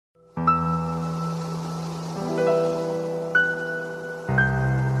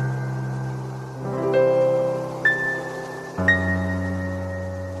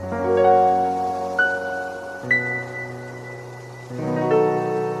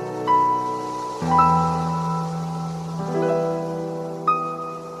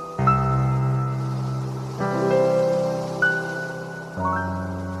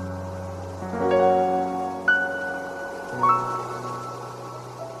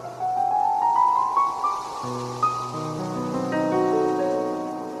And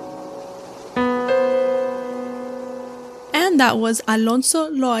that was Alonso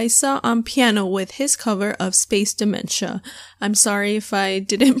Loaiza on piano with his cover of Space Dementia. I'm sorry if I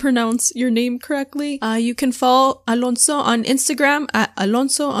didn't pronounce your name correctly. You can follow Alonso on Instagram at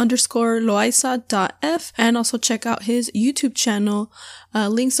alonso_loaiza.f and also check out his YouTube channel.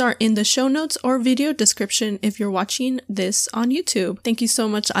 Links are in the show notes or video description if you're watching this on YouTube. Thank you so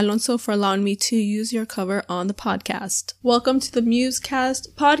much, Alonso, for allowing me to use your cover on the podcast. Welcome to the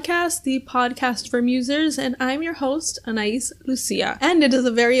Musecast podcast, the podcast for musers, and I'm your host, Anais Lucia. And it is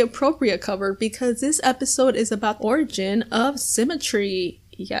a very appropriate cover because this episode is about Origin of Symmetry.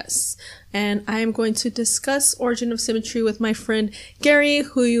 Yes. And I am going to discuss Origin of Symmetry with my friend Gary,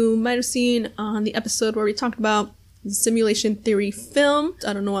 who you might have seen on the episode where we talked about the simulation theory film.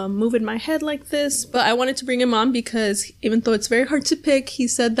 I don't know why I'm moving my head like this, but I wanted to bring him on because even though it's very hard to pick, he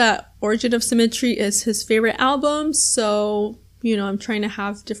said that Origin of Symmetry is his favorite album. So, you know, I'm trying to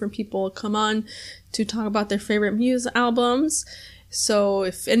have different people come on to talk about their favorite Muse albums. So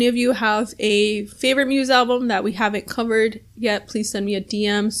if any of you have a favorite Muse album that we haven't covered yet, please send me a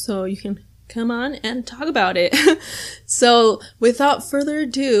DM so you can come on and talk about it. So without further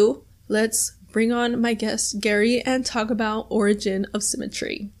ado, let's bring on my guest, Gary, and talk about Origin of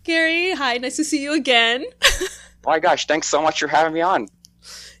Symmetry. Gary, hi, nice to see you again. Oh my gosh, thanks so much for having me on.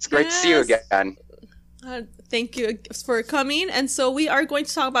 It's great to see you again. Thank you for coming. And so we are going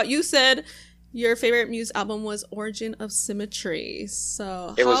to talk about, you said your favorite Muse album was Origin of Symmetry.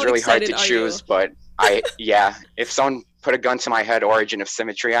 So it was really hard to choose, but if someone put a gun to my head, Origin of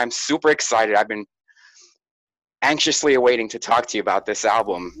Symmetry, I'm super excited. I've been anxiously awaiting to talk to you about this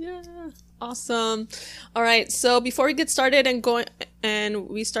album. Yeah. Awesome. All right. So before we get started and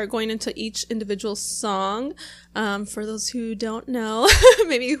we start going into each individual song, for those who don't know,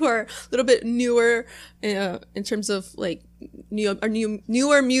 maybe who are a little bit newer in terms of like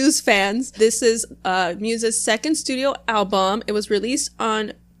newer Muse fans, this is Muse's second studio album. It was released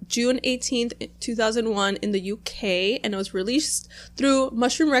on June 18th, 2001 in the UK, and it was released through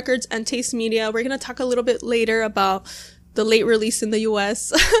Mushroom Records and Taste Media. We're going to talk a little bit later about the late release in the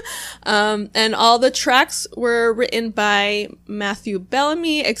US. And all the tracks were written by Matthew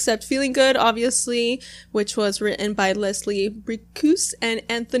Bellamy, except Feeling Good, obviously, which was written by Leslie Bricusse and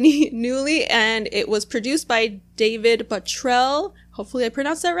Anthony Newley. And it was produced by David Bottrell. Hopefully I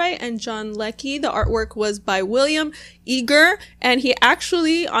pronounced that right. And John Leckie. The artwork was by William Eager. And he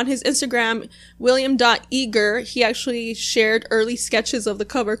actually, on his Instagram, William.Eager, he actually shared early sketches of the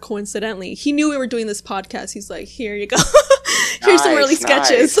cover coincidentally. He knew we were doing this podcast. He's like, here you go. Here's some early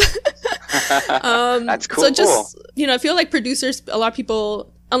sketches. That's cool. So just, you know, I feel like producers, a lot of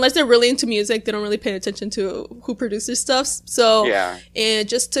people, unless they're really into music, they don't really pay attention to who produces stuff. So, and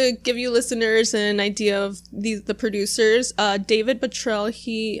just to give you listeners an idea of the producers, David Bottrell,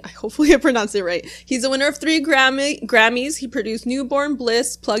 hopefully I pronounced it right. He's the winner of 3 Grammys. He produced Newborn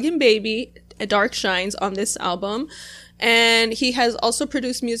Bliss, Plug-in Baby, and Dark Shines on this album. And he has also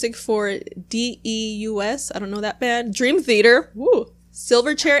produced music for DEUS, I don't know that band, Dream Theater,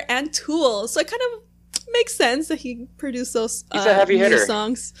 Silverchair, and Tool. So it kind of makes sense that he produced those he's a heavy hitter.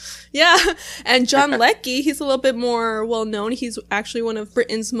 Songs. Yeah. And John Leckie, he's a little bit more well known. He's actually one of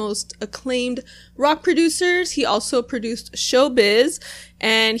Britain's most acclaimed rock producers. He also produced Showbiz,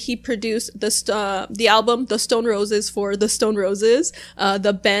 and he produced the album The Stone Roses for The Stone Roses,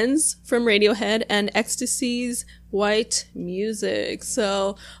 The Bends from Radiohead, and Ecstasy's White Music.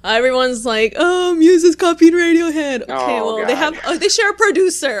 So everyone's like, oh, Muse is copying Radiohead. Okay, they share a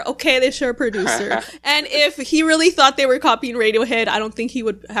producer. Okay, they share a producer. And if he really thought they were copying Radiohead, I don't think he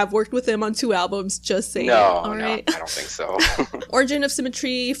would have worked with them on 2 albums. Just saying. All right? I don't think so. Origin of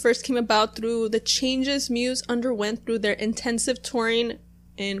Symmetry first came about through the changes Muse underwent through their intensive touring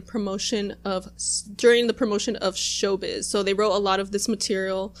during the promotion of Showbiz. So they wrote a lot of this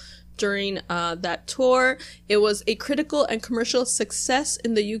material during that tour. It was a critical and commercial success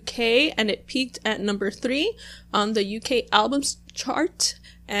in the UK, and it peaked at number 3 on the UK albums chart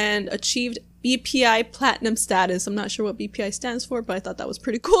and achieved BPI platinum status. I'm not sure what BPI stands for, but I thought that was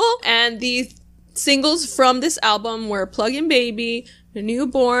pretty cool. And the singles from this album were Plug-in Baby,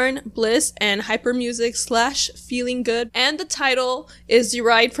 Newborn Bliss, and Hyper Music / Feeling Good. And the title is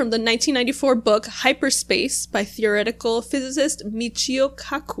derived from the 1994 book Hyperspace by theoretical physicist Michio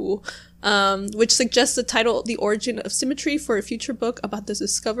Kaku, which suggests the title The Origin of Symmetry for a future book about the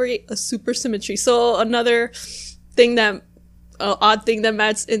discovery of supersymmetry. So another thing that odd thing that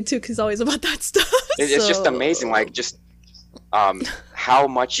Matt's into, because always about that stuff. It's just amazing, like just how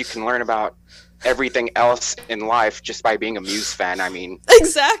much you can learn about everything else in life just by being a Muse fan. I mean,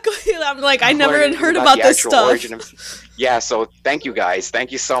 exactly. I'm like, I never had heard about this stuff. Yeah, so thank you guys.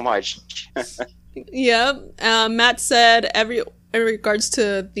 Thank you so much. Yeah. Matt said in regards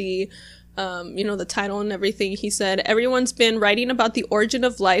to the the title and everything, he said, everyone's been writing about the origin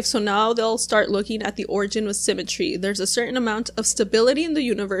of life, so now they'll start looking at the origin of symmetry. There's a certain amount of stability in the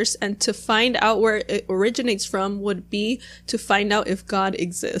universe, and to find out where it originates from would be to find out if God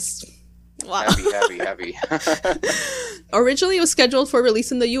exists. Wow. Heavy. Originally, it was scheduled for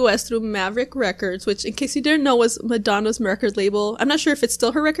release in the US through Maverick Records, which, in case you didn't know, was Madonna's record label. I'm not sure if it's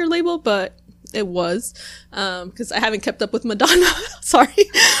still her record label, but it was, because I haven't kept up with Madonna. Sorry.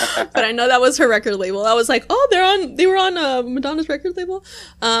 But I know that was her record label. I was like, oh, they were on Madonna's record label.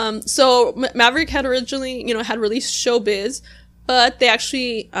 So Maverick had originally, had released Showbiz, but they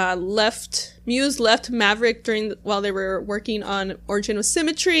actually Muse left Maverick while they were working on Origin of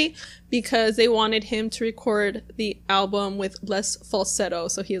Symmetry, because they wanted him to record the album with less falsetto.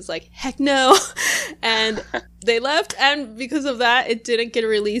 So he was like, heck no. And they left, and because of that, it didn't get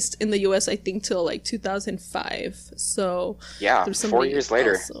released in the US, I think, till like 2005. So yeah, 4 years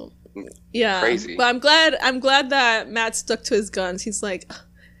later. Also. Yeah, crazy. But I'm glad that Matt stuck to his guns. He's like,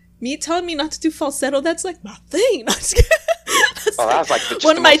 me telling me not to do falsetto, that's like my thing. That was like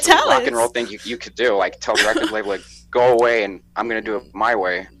one of my talents. Rock and roll thing you could do. Like, tell the record label, like, go away, and I'm gonna do it my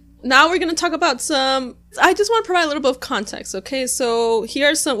way. Now we're going to talk about I just want to provide a little bit of context, okay? So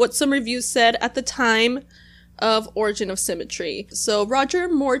here are what some reviews said at the time of Origin of Symmetry. So Roger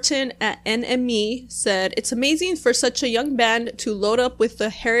Morton at NME said, it's amazing for such a young band to load up with the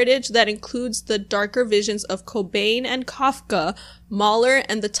heritage that includes the darker visions of Cobain and Kafka, Mahler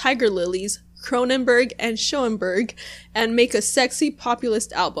and the Tiger Lilies, Cronenberg and Schoenberg, and make a sexy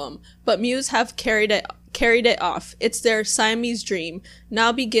populist album. But Muse have carried it off. It's their Siamese dream.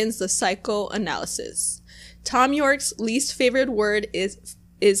 Now begins the psychoanalysis. Tom York's least favorite word is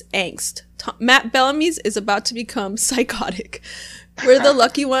angst. Matt Bellamy's is about to become psychotic. We're the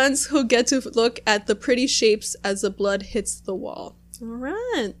lucky ones who get to look at the pretty shapes as the blood hits the wall. All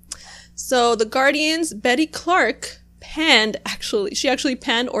right. So the Guardian's Betty Clark she actually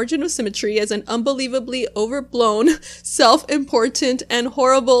panned Origin of Symmetry as an unbelievably overblown, self-important, and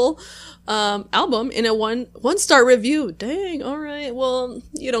horrible album in a one-star review. Dang, all right. Well,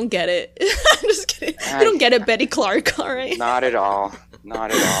 you don't get it. I'm just kidding. You don't get it, Betty Clark, all right? Not at all.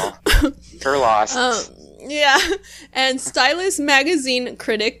 Her loss. Yeah. And Stylist magazine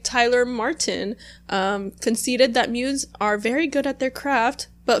critic Tyler Martin conceded that Muse are very good at their craft,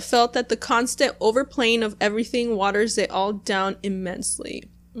 but felt that the constant overplaying of everything waters it all down immensely.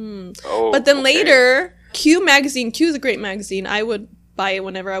 But then later, Q is a great magazine. I would buy it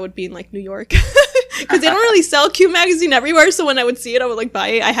whenever I would be in like New York, because they don't really sell Q magazine everywhere. So when I would see it, I would like buy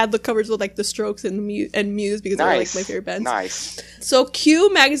it. I had the covers with like the Strokes and Muse because they were like my favorite bands. Nice. So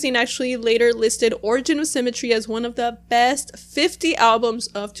Q magazine actually later listed Origin of Symmetry as one of the best 50 albums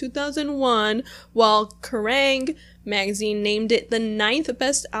of 2001, while Kerrang! Magazine named it the 9th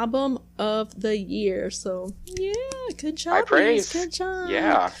best album of the year. So yeah, good job. High praise. Good job.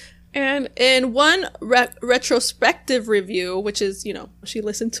 Yeah. And in one retrospective review, which is, she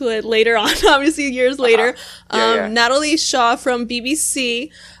listened to it later on, obviously years later, Natalie Shaw from BBC,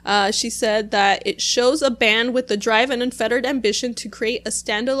 she said that it shows a band with the drive and unfettered ambition to create a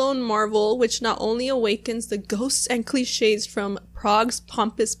standalone marvel, which not only awakens the ghosts and cliches from prog's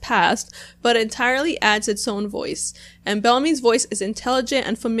pompous past, but entirely adds its own voice. And Bellamy's voice is intelligent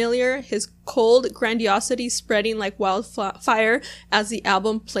and familiar, his cold grandiosity spreading like wildfire as the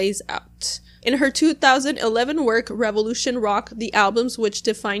album plays out. In her 2011 work, Revolution Rock, the albums which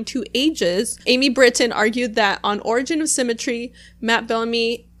define two ages, Amy Britton argued that on Origin of Symmetry, Matt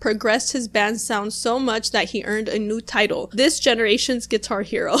Bellamy progressed his band's sound so much that he earned a new title, This Generation's Guitar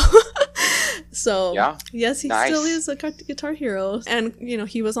Hero. So, yes, he still is a guitar hero. And,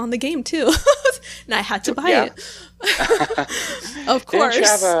 he was on the game, too. And I had to buy it. Of course.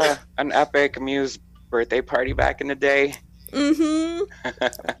 Didn't you have an epic Muse birthday party back in the day? Mm-hmm.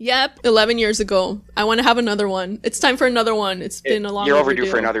 Yep. 11 years ago. I want to have another one. It's time for another one. It's been a long You're overdue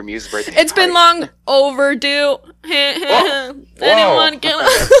for another Muse birthday It's been long overdue. Anyone can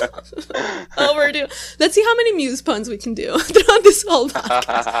overdue. Let's see how many Muse puns we can do throughout this whole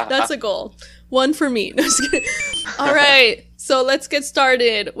podcast. That's a goal. One for me. No, just kidding. All right. So let's get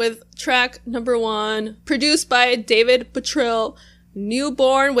started with track number 1, produced by David Bottrill,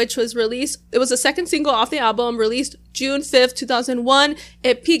 Newborn, which was released. It was the second single off the album, released June 5th, 2001.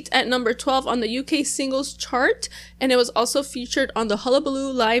 It peaked at number 12 on the UK singles chart, and it was also featured on the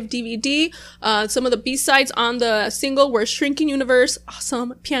Hullabaloo live DVD. Some of the B-sides on the single were Shrinking Universe,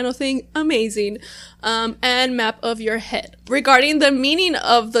 awesome, Piano Thing, amazing, and Map of Your Head. Regarding the meaning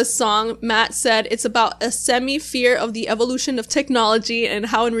of the song, Matt said it's about a semi-fear of the evolution of technology and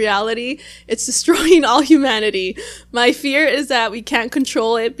how in reality it's destroying all humanity. My fear is that we can't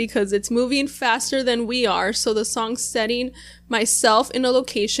control it because it's moving faster than we are, so the song's setting myself in a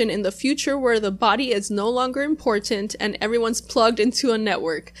location in the future where the body is no longer important and everyone's plugged into a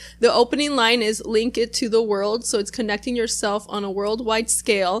network. The opening line is link it to the world, so it's connecting yourself on a worldwide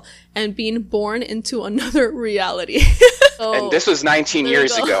scale and being born into another reality. So, and this was 19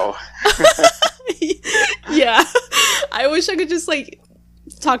 years ago. Yeah. I wish I could just like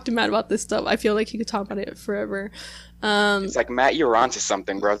talk to Matt about this stuff. I feel like he could talk about it forever. It's like, Matt, you're onto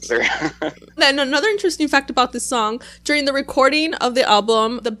something, brother. Then another interesting fact about this song, during the recording of the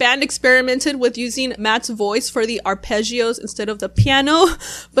album, the band experimented with using Matt's voice for the arpeggios instead of the piano,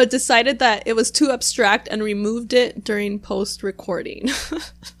 but decided that it was too abstract and removed it during post-recording.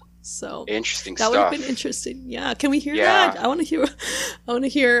 So interesting that stuff. would have been interesting. Yeah, can we hear that? I want to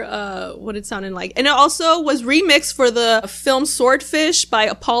hear what it sounded like. And it also was remixed for the film Swordfish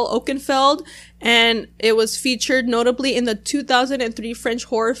by Paul Oakenfold, and it was featured notably in the 2003 French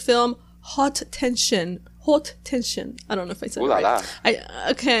horror film Haute Tension. Haute Tension. I don't know if I said it right.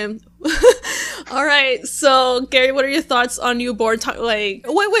 Okay. All right. So, Gary, what are your thoughts on Newborn? Wait,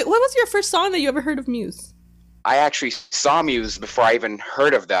 what was your first song that you ever heard of Muse? I actually saw Muse before I even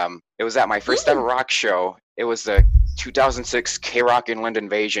heard of them. It was at my first ever rock show. It was the 2006 K-Rock Inland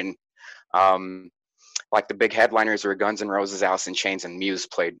Invasion. Like the big headliners were Guns N' Roses, Alice in Chains, and Muse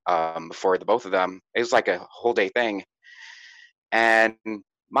played before the both of them. It was like a whole day thing. And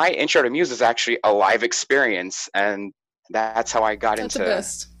my intro to Muse is actually a live experience, and that's how I got into. The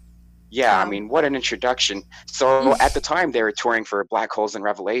best. Yeah, wow. I mean, what an introduction. So at the time, they were touring for Black Holes and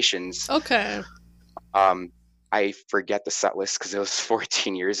Revelations. Okay. I forget the set list because it was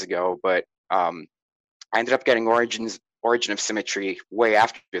 14 years ago, but I ended up getting Origin of Symmetry way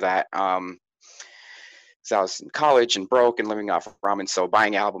after that. So I was in college and broke and living off of ramen, so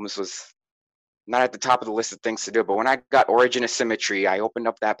buying albums was not at the top of the list of things to do. But when I got Origin of Symmetry, I opened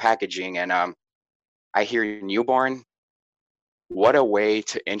up that packaging and I hear Newborn. What a way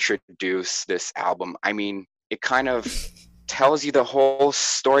to introduce this album. I mean, it kind of tells you the whole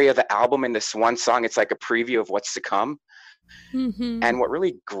story of the album in this one song. It's like a preview of what's to come. Mm-hmm. And what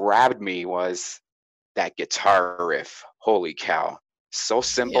really grabbed me was that guitar riff. Holy cow. So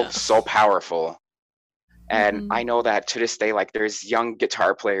simple, so powerful. And I know that to this day, like there's young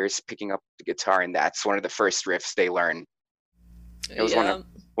guitar players picking up the guitar, and that's one of the first riffs they learn. It was one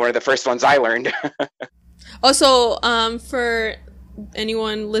of the first ones I learned. Also, for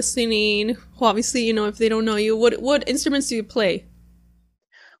anyone listening who obviously, you know, if they don't know you, what instruments do you play?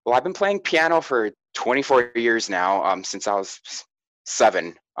 Well, I've been playing piano for 24 years now, since I was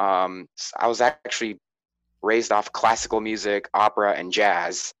 7. I was actually raised off classical music, opera, and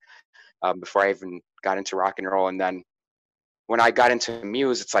jazz before I even got into rock and roll. And then when I got into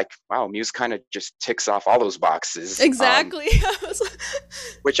Muse, it's like, wow, Muse kind of just ticks off all those boxes. Exactly.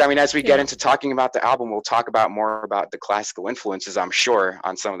 Which, I mean, as we get into talking about the album, we'll talk about more about the classical influences, I'm sure,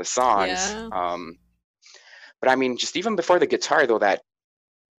 on some of the songs. Yeah. But I mean, just even before the guitar, though, that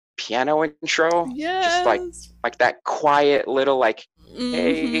piano intro, just like that quiet little, like,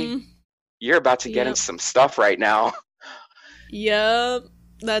 hey, you're about to get into some stuff right now. Yep.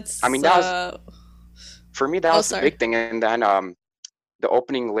 That's, I mean, that was, for me, that was the big thing. And then the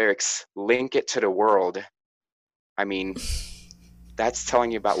opening lyrics, link it to the world. I mean, that's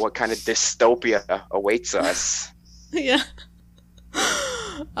telling you about what kind of dystopia awaits us. Yeah.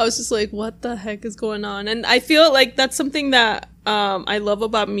 I was just like, what the heck is going on? And I feel like that's something that I love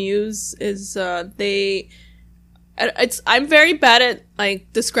about Muse is I'm very bad at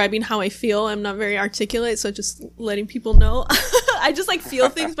like describing how I feel. I'm not very articulate, so just letting people know. I just like feel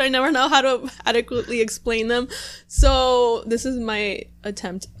things, but I never know how to adequately explain them. So this is my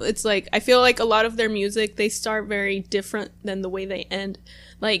attempt. It's like, I feel like a lot of their music, they start very different than the way they end.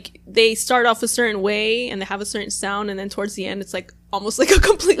 Like they start off a certain way and they have a certain sound, and then towards the end, it's like almost like a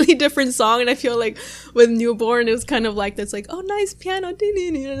completely different song. And I feel like with Newborn, it was kind of like that's like, oh, nice piano,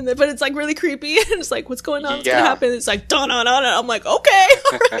 but it's like really creepy. And it's like, what's going on? What's gonna happen? It's like, da da da. I'm like, okay,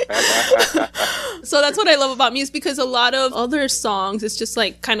 all right. So that's what I love about Muse, because a lot of other songs, it's just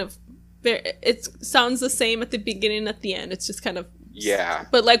like kind of, it sounds the same at the beginning and at the end. It's just kind of. Yeah.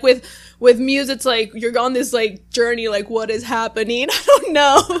 But like with Muse, it's like you're on this like journey, like what is happening? I don't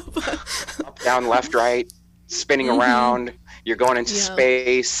know. Up, down, left, right. spinning around. You're going into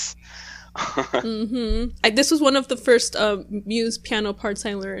space. This was one of the first Muse piano parts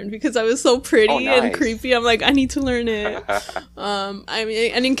I learned because I was so pretty and creepy. I'm like, I need to learn it. I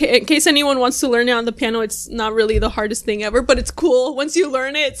mean, and in case anyone wants to learn it on the piano, it's not really the hardest thing ever, but it's cool. Once you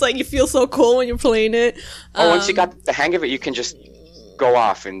learn it, it's like you feel so cool when you're playing it. Once you got the hang of it, you can just go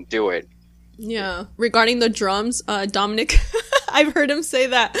off and do it. Yeah. Regarding the drums, Dominic, I've heard him say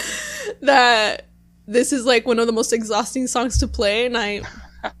that this is like one of the most exhausting songs to play, and I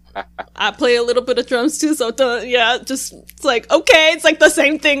play a little bit of drums too, so just it's like, okay, it's like the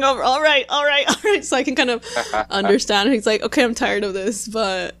same thing over. All right, so I can kind of understand. He's like, okay, I'm tired of this,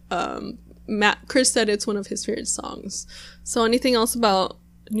 but Chris said it's one of his favorite songs. So anything else about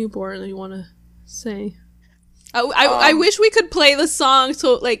Newborn that you want to say? I wish we could play the song,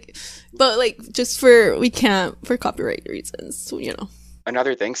 but just we can't for copyright reasons, so,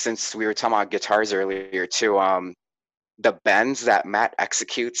 Another thing, since we were talking about guitars earlier too, the bends that Matt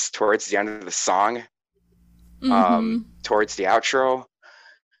executes towards the end of the song, towards the outro,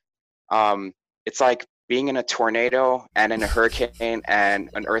 it's like being in a tornado and in a hurricane and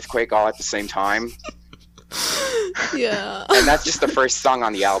an earthquake all at the same time. Yeah. And that's just the first song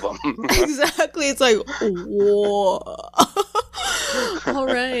on the album. Exactly. It's like, whoa. All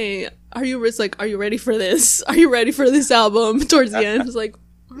right. Are you ready for this? Are you ready for this album? Towards the end, it's like,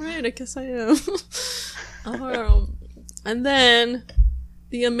 all right, I guess I am. And then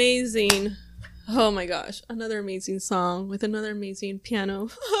the amazing, oh my gosh, another amazing song with another amazing piano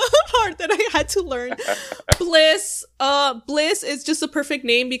part that I had to learn. Bliss. Bliss is just a perfect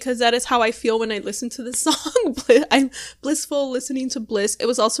name because that is how I feel when I listen to this song. I'm blissful listening to Bliss. It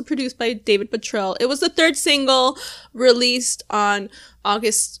was also produced by David Bottrell. It was the third single released on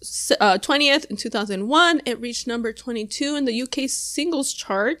August 20th in 2001. It reached number 22 in the UK singles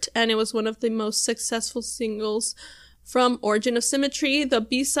chart, and it was one of the most successful singles from Origin of Symmetry. The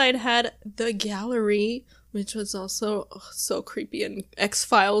B-side had The Gallery, which was also so creepy and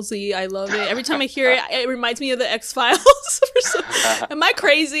X-Files-y. I love it. Every time I hear it, it reminds me of the X-Files. Am I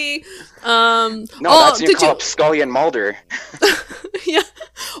crazy? No, that's you call up Scully and Mulder. Yeah.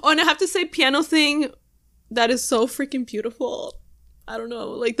 Oh, and I have to say, piano thing, that is so freaking beautiful. I don't know,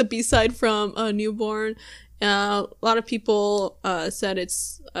 like the B-side from Newborn. A lot of people said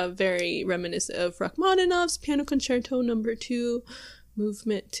it's very reminiscent of Rachmaninoff's Piano Concerto No. 2,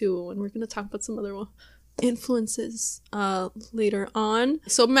 Movement 2, and we're going to talk about some other influences later on.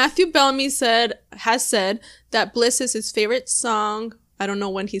 So Matthew Bellamy has said that Bliss is his favorite song. I don't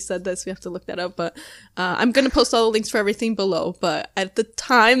know when he said this. We have to look that up, but I'm going to post all the links for everything below. But at the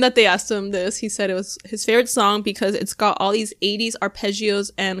time that they asked him this, he said it was his favorite song because it's got all these 80s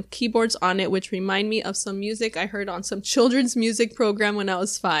arpeggios and keyboards on it, which remind me of some music I heard on some children's music program when I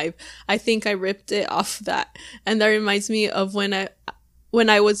was 5. I think I ripped it off that. And that reminds me of when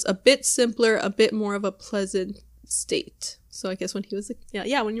I was a bit simpler, a bit more of a pleasant state. So I guess when he was,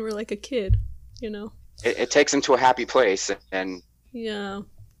 when you were like a kid, It takes him to a happy place, and yeah.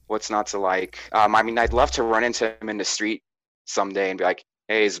 What's not to like? I mean, I'd love to run into him in the street someday and be like,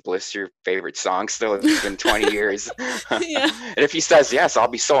 hey, is Bliss your favorite song still? It's been 20 years. Yeah. And if he says yes, I'll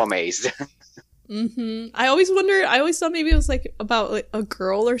be so amazed. I always thought maybe it was like about like a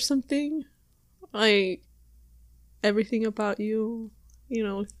girl or something. Like Everything About You,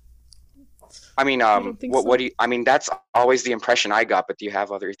 I mean, what do you, I mean, that's always the impression I got, but do you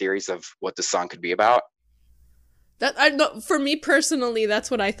have other theories of what the song could be about? That I know, for me personally,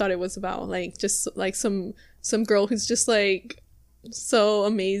 that's what I thought it was about. Like just like some girl who's just like so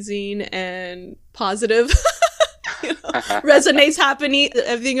amazing and positive. Resonates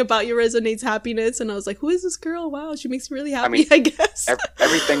everything about you resonates happiness. And I was like, who is this girl? Wow, she makes me really happy. I guess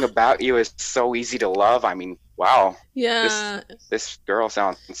everything about you is so easy to love. I mean, wow. Yeah, this girl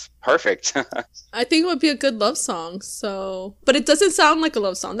sounds perfect. I think it would be a good love song. So, but it doesn't sound like a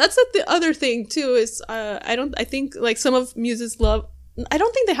love song. That's the other thing too. Is I think like some of Muse's love. I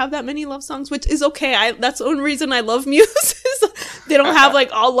don't think they have that many love songs, which is okay. That's the only reason I love Muse. They don't have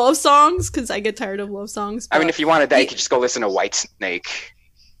like all love songs because I get tired of love songs. I mean, if you wanted that, you could just go listen to Whitesnake.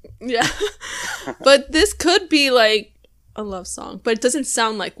 Yeah. But this could be like a love song, but it doesn't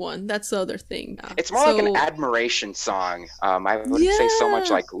sound like one. That's the other thing. It's more like an admiration song. I wouldn't say so much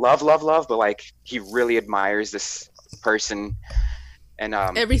like love, but like he really admires this person. And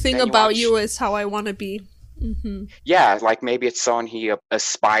everything about you is how I want to be. Mm-hmm. Yeah, like maybe it's someone he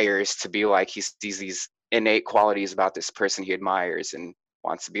aspires to be like. He sees these innate qualities about this person he admires and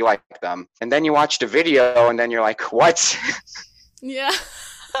wants to be like them. And then you watch the video and then you're like, what? Yeah.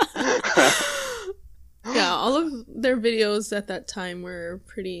 Yeah, all of their videos at that time were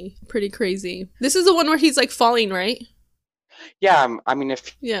pretty crazy. This is the one where he's like falling, right? Yeah, I mean,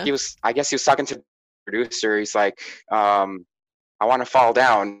 if Yeah. he was, I guess he was talking to the producer. He's like, I want to fall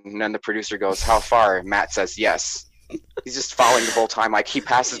down. And then the producer goes, how far? Matt says, yes. He's just falling the whole time. Like, he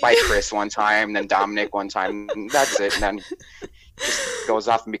passes by Chris one time, then Dominic one time, and that's it. And then just goes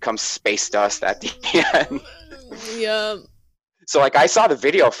off and becomes space dust at the end. Yeah. So, like, I saw the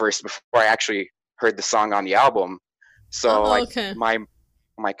video first before I actually heard the song on the album. So, like, okay. I'm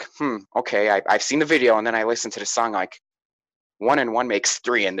like, okay, I've seen the video, and then I listened to the song, like, 1 and 1 makes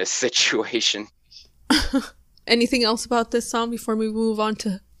 3 in this situation. Anything else about this song before we move on to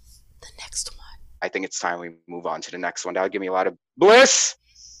the next one? I think it's time we move on to the next one. That would give me a lot of bliss.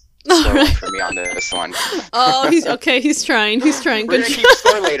 All right. For me on this one. Oh, he's okay. He's trying. He's trying. We're Good gonna keep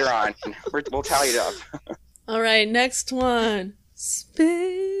score later on. We'll tally it up. All right, next one.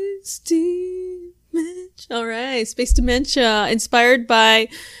 Space Dementia. All right, Space Dementia, inspired by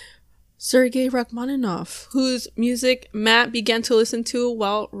Sergei Rachmaninoff, whose music Matt began to listen to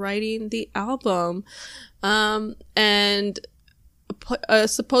while writing the album. And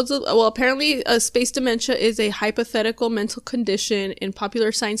apparently space dementia is a hypothetical mental condition in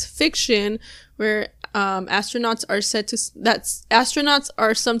popular science fiction where astronauts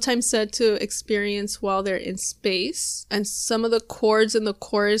are sometimes said to experience while they're in space. And some of the chords in the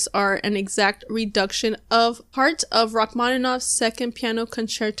chorus are an exact reduction of part of Rachmaninoff's second piano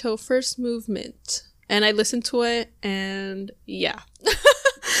concerto first movement. And I listened to it, and yeah.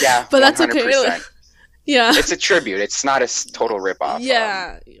 Yeah, but 100%. That's okay. Yeah. It's a tribute. It's not a total ripoff.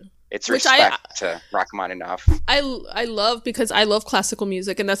 Yeah. It's respect to Rachmaninoff. I love, because I love classical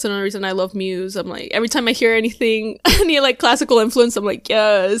music, and that's another reason I love Muse. I'm like, every time I hear anything, any like classical influence, I'm like,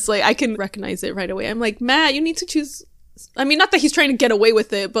 yes, like I can recognize it right away. I'm like, Matt, you need to choose. I mean, not that he's trying to get away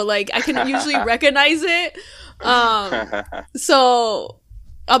with it, but like I can usually recognize it. So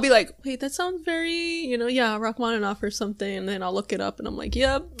I'll be like, wait, that sounds very, Rachmaninoff or something, and then I'll look it up, and I'm like,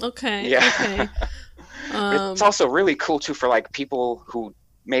 yep, okay, yeah. Okay. It's also really cool too for like people who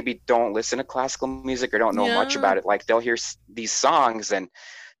maybe don't listen to classical music or don't know much about it. Like, they'll hear these songs and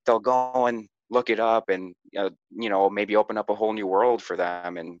they'll go and look it up, and maybe open up a whole new world for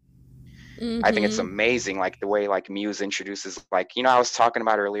them. And I think it's amazing, like the way like Muse introduces, like, I was talking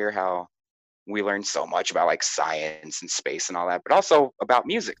about earlier how we learned so much about like science and space and all that, but also about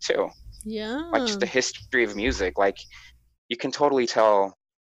music too. Yeah. Like just the history of music. Like, you can totally tell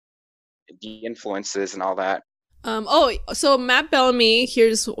the influences and all that. So Matt Bellamy,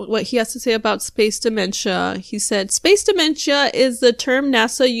 here's what he has to say about space dementia. He said, space dementia is the term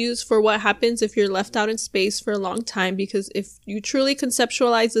NASA used for what happens if you're left out in space for a long time, because if you truly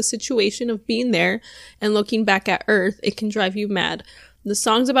conceptualize the situation of being there and looking back at Earth, it can drive you mad. The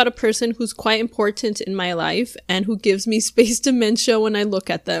song's about a person who's quite important in my life and who gives me space dementia when I look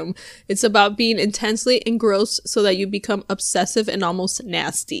at them. It's about being intensely engrossed so that you become obsessive and almost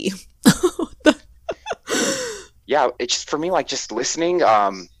nasty. Yeah, it's just, for me, like, just listening,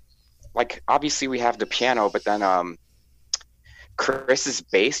 like, obviously we have the piano, but then Chris's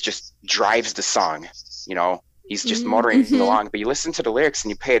bass just drives the song. He's just motoring along, but you listen to the lyrics and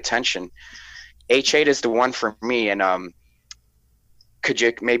you pay attention. H8 is the one for me. And could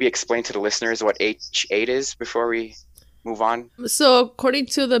you maybe explain to the listeners what H8 is before we move on? So according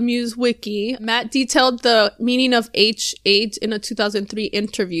to the Muse Wiki, Matt detailed the meaning of H8 in a 2003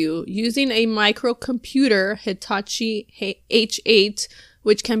 interview. Using a microcomputer, Hitachi H8,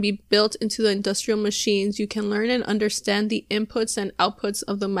 which can be built into the industrial machines, you can learn and understand the inputs and outputs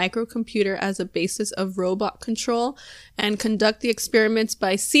of the microcomputer as a basis of robot control, and conduct the experiments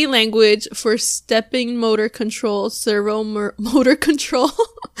by C language for stepping motor control, servo motor control,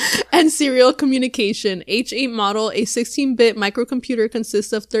 and serial communication. H8 model, a 16-bit microcomputer,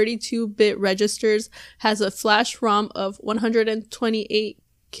 consists of 32-bit registers, has a flash ROM of 128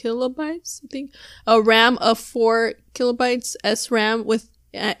 kilobytes, I think, a RAM of 4 kilobytes, SRAM with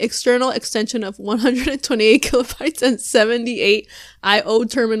external extension of 128 kilobytes, and 78 I/O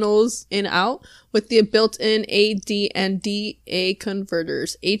terminals in-out with the built-in AD and DA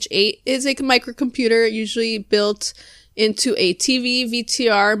converters. H8 is a microcomputer usually built into a TV,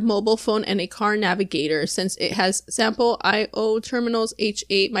 VTR, mobile phone, and a car navigator. Since it has sample I/O terminals,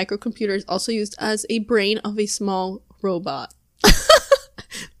 H8 microcomputer is also used as a brain of a small robot.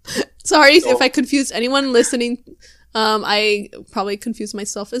 Sorry if I confused anyone listening. I probably confused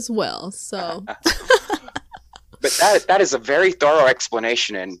myself as well. So, but that is a very thorough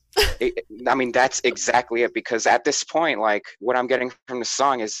explanation, and I mean that's exactly it. Because at this point, like, what I'm getting from the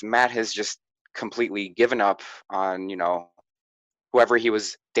song is Matt has just completely given up on whoever he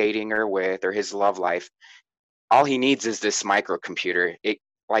was dating or with, or his love life, all he needs is this microcomputer. It,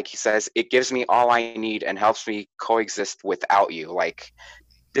 like he says, it gives me all I need and helps me coexist without you. Like,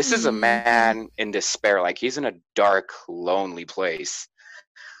 this is a man in despair. Like, he's in a dark, lonely place.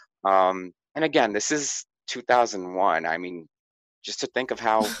 And again, this is 2001. I mean, just to think of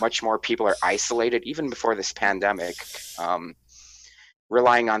how much more people are isolated, even before this pandemic,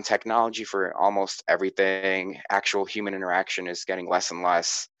 relying on technology for almost everything. Actual human interaction is getting less and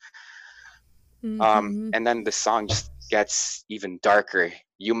less. And then the song just gets even darker.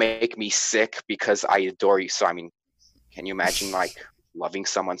 You make me sick because I adore you. So, I mean, can you imagine like loving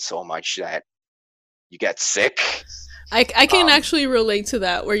someone so much that you get sick? I can actually relate to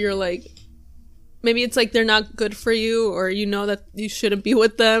that, where you're like, maybe it's like they're not good for you, or you know that you shouldn't be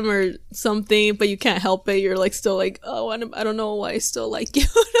with them or something, but you can't help it. You're like still like, oh, I don't know why I still like you.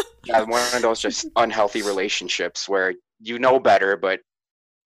 Yeah, one of those just unhealthy relationships where you know better, but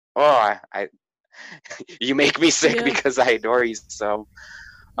I you make me sick because I adore you. So,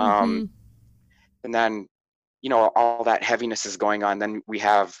 and then, you know, all that heaviness is going on. Then we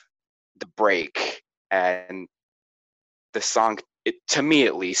have the break, and the song, to me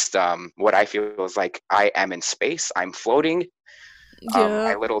at least, what I feel is like I am in space. I'm floating.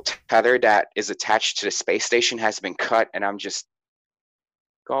 My little tether that is attached to the space station has been cut, and I'm just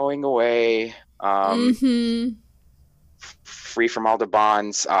going away. Free from all the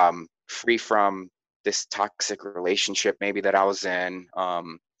bonds. Free from this toxic relationship maybe that I was in.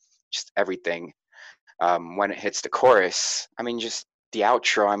 Just everything. When it hits the chorus, I mean, just the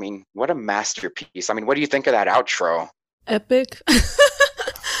outro. I mean, what a masterpiece. I mean, what do you think of that outro? Epic.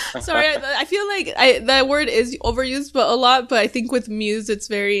 Sorry, I feel like that word is overused but a lot, but I think with Muse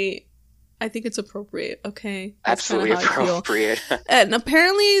I think it's appropriate. Okay. That's absolutely appropriate. And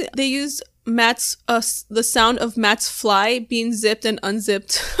apparently they used the sound of Matt's fly being zipped and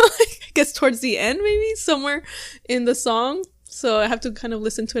unzipped, I guess towards the end, maybe somewhere in the song. So I have to kind of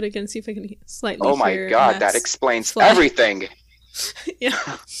listen to it again, see if I can slightly hear. Oh my God, that explains everything. Yeah.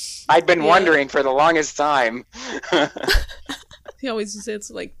 I'd been wondering for the longest time. He always says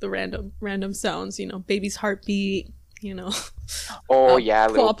like the random sounds, you know, baby's heartbeat, you know. Oh yeah,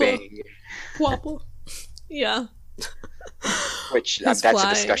 little bang. Quapple. Yeah. Which that's a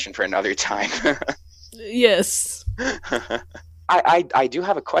discussion for another time. Yes. I do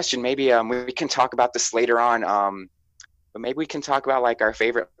have a question. Maybe we can talk about this later on. But maybe we can talk about like our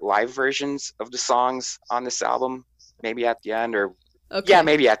favorite live versions of the songs on this album. Maybe at the end, or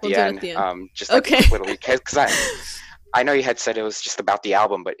maybe at the end. Just like literally, because I know you had said it was just about the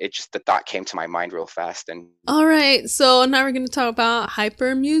album, but the thought came to my mind real fast. And all right, so now we're going to talk about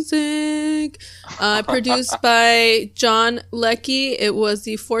Hyper Music, produced by John Leckie. It was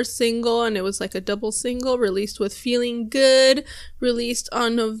the fourth single, and it was like a double single released with Feeling Good, released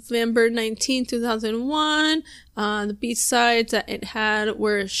on November 19, 2001. The B-sides that it had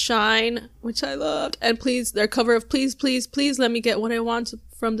were Shine, which I loved, and their cover of Please, Please, Please Let Me Get What I Want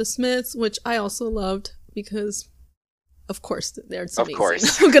from the Smiths, which I also loved because of course, it's amazing. Of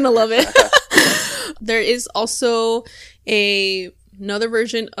course. I'm gonna love it. There is also another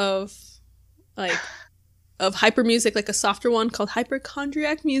version of Hyper Music, like a softer one called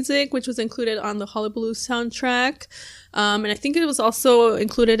Hypochondriac Music, which was included on the Hullabaloo soundtrack. And I think it was also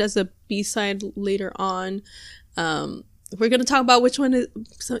included as a B-side later on. We're going to talk about which one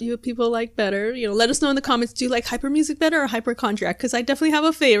you people like better. You know, let us know in the comments. Do you like Hyper Music better or Hypochondriac? Because I definitely have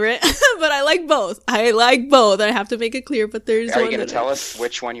a favorite, but I like both. I have to make it clear, but there's Are you going to tell us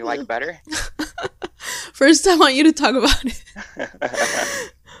which one you like better? First, I want you to talk about it.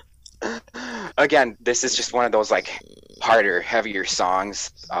 Again, this is just one of those like harder, heavier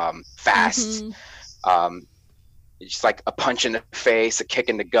songs, fast. It's just like a punch in the face, a kick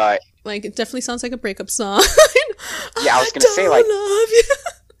in the gut. Like, it definitely sounds like a breakup song. Yeah, I was gonna say, like,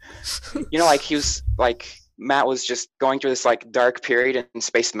 you know, like he was like Matt was just going through this like dark period in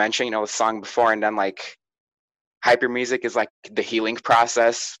Space Dementia, you know, the song before, and then like Hyper Music is like the healing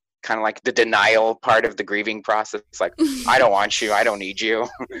process, kind of like the denial part of the grieving process. It's like, I don't want you, I don't need you,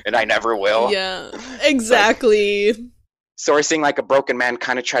 and I never will. Yeah, exactly. So we're seeing like a broken man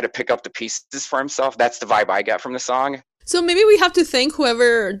kind of try to pick up the pieces for himself. That's the vibe I got from the song. So maybe we have to thank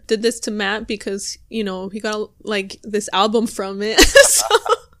whoever did this to Matt because, you know, he got like this album from it. So.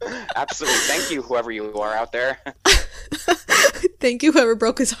 Absolutely. Thank you, whoever you are out there. Thank you, whoever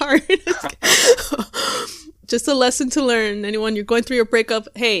broke his heart. just a lesson to learn. Anyone, you're going through your breakup,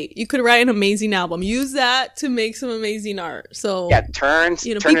 hey, you could write an amazing album. Use that to make some amazing art. So yeah, turn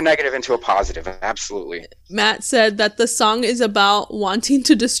a negative into a positive. Absolutely. Matt said that the song is about wanting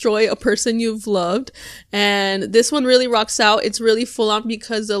to destroy a person you've loved, and this one really rocks out. It's really full on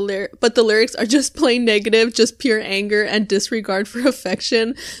because the lyrics are just plain negative, just pure anger and disregard for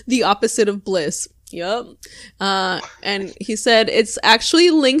affection, the opposite of bliss. Yep. And he said it's actually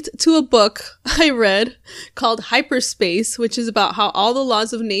linked to a book I read called Hyperspace, which is about how all the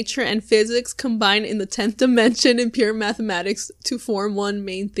laws of nature and physics combine in the 10th dimension in pure mathematics to form one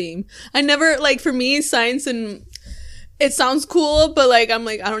main theme. I never, like, for me, science, and it sounds cool, but like, I'm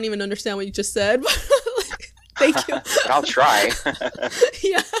like, I don't even understand what you just said. Thank you. I'll try.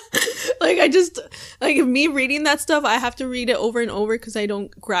 Yeah. Like me reading that stuff, I have to read it over and over because I don't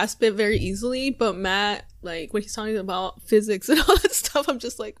grasp it very easily. But Matt, like when he's talking about physics and all that stuff, I'm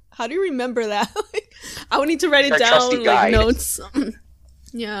just like, how do you remember that? Like, I would need to write it down, like notes.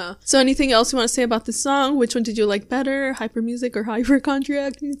 Yeah. So anything else you want to say about the song? Which one did you like better? Hyper music or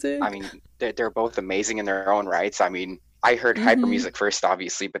hypochondriac music? I mean, they're both amazing in their own rights. I mean, I heard hyper music first,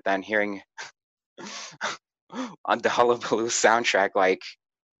 obviously, but then hearing on the Hullabaloo soundtrack, like,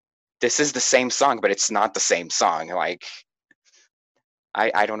 this is the same song, but it's not the same song. Like,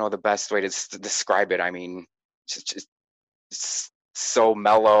 I don't know the best way to describe it. I mean, it's so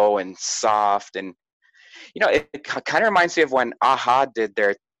mellow and soft, and it kind of reminds me of when a-ha did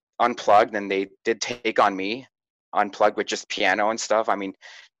their Unplugged, and they did Take on Me Unplugged with just piano and stuff. I mean,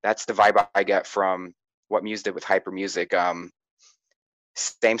 that's the vibe I get from what Muse did with Hyper Music.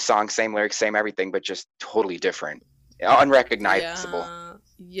 Same song, same lyrics, same everything, but just totally different, unrecognizable. Yeah.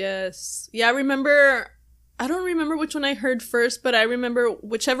 Yes. Yeah, I don't remember which one I heard first, but I remember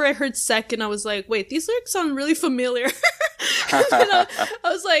whichever I heard second, I was like, wait, these lyrics sound really familiar. And then I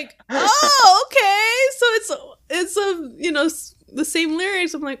was like, oh, okay. So it's the same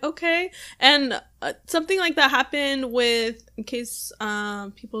lyrics. I'm like, okay. And something like that happened with, in case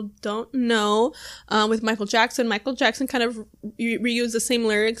people don't know, with Michael Jackson. Michael Jackson kind of reused the same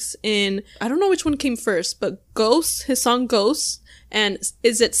lyrics in, I don't know which one came first, but Ghost, his song Ghost, and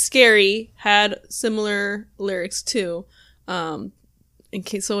Is It Scary had similar lyrics too. So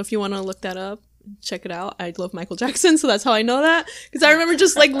if you want to look that up, check it out. I love Michael Jackson, so that's how I know that. Because I remember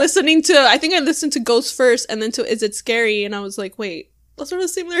just like listening to, I think I listened to Ghost first and then to Is It Scary, and I was like, wait, those are the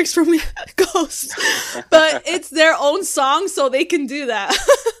same lyrics from Ghost. But it's their own song, so they can do that.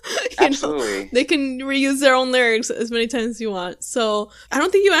 Absolutely. They can reuse their own lyrics as many times as you want. So I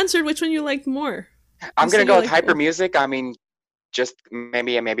don't think you answered which one you liked more. I'm going to go with Hyper Music. I mean, just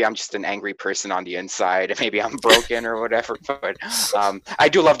maybe I'm just an angry person on the inside. Maybe I'm broken or whatever. But I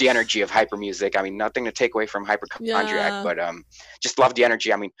do love the energy of Hyper Music. I mean, nothing to take away from Hypochondriac, but just love the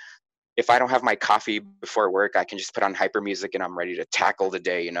energy. I mean, if I don't have my coffee before work, I can just put on Hyper Music and I'm ready to tackle the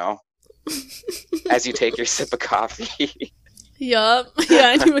day, as you take your sip of coffee. Yup. Yeah,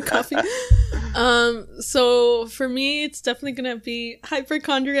 I need my coffee. So for me, it's definitely gonna be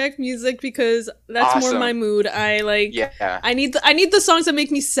Hypochondriac Music because that's more my mood. I need the songs that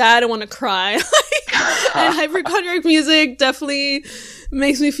make me sad and want to cry. And Hypochondriac Music definitely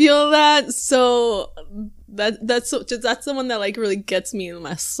makes me feel that. So that's the one that like really gets me in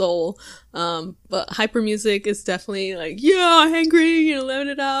my soul. But Hyper Music is definitely like, yeah, I'm angry, let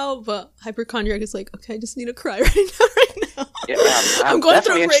it out. But Hypochondriac is like, okay, I just need to cry right now. Yeah, I'm going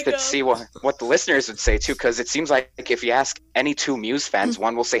definitely interested to see what the listeners would say too, because it seems like if you ask any two Muse fans,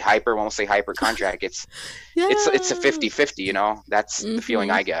 one will say Hyper, one will say Hypochondriac. It's a 50-50, That's the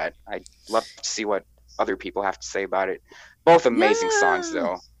feeling I get. I'd love to see what other people have to say about it. Both amazing songs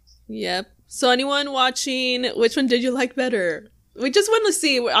though. Yep. So anyone watching, which one did you like better? We just want to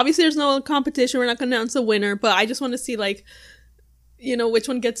see. Obviously, there's no competition. We're not going to announce a winner, but I just want to see, which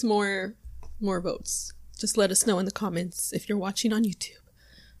one gets more votes. Just let us know in the comments if you're watching on YouTube.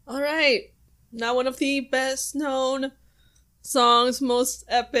 All right. Now one of the best known songs, most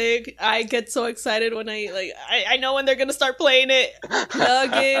epic. I get so excited when I know when they're going to start playing it.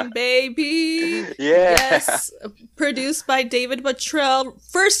 Plug in, baby. Yeah. Yes. Produced by David Bottrell.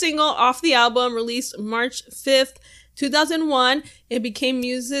 First single off the album, released March 5th, 2001. It became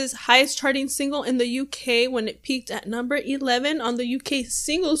Muse's highest charting single in the UK when it peaked at number 11 on the UK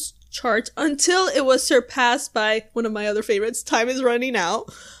singles chart until it was surpassed by one of my other favorites, Time Is Running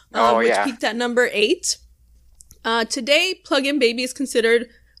Out, which peaked at number 8. Today, Plug In Baby is considered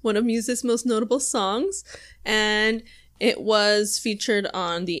one of Muse's most notable songs, and it was featured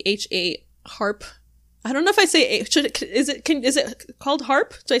on the H.A. Harp I don't know if I say is it called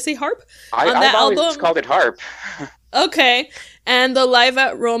Harp? Do I say Harp? I've always called it Harp. Okay. And the Live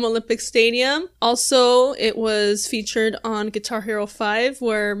at Rome Olympic Stadium. Also, it was featured on Guitar Hero 5,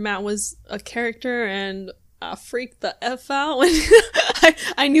 where Matt was a character, and I freaked the F out when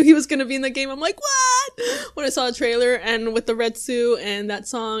I knew he was going to be in the game. I'm like, what? When I saw a trailer, and with the red suit and that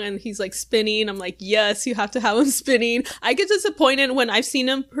song, and he's like spinning, I'm like, yes, you have to have him spinning. I get disappointed when I've seen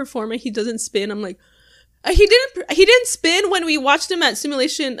him perform and he doesn't spin. I'm like, he didn't spin when we watched him at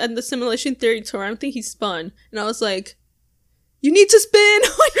the Simulation Theory tour. I don't think he spun. And I was like, you need to spin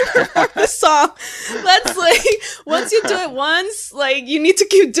when you perform this song. That's like, once you do it once, like, you need to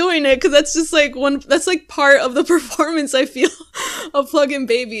keep doing it, because that's just like that's like part of the performance, I feel, of Plug-in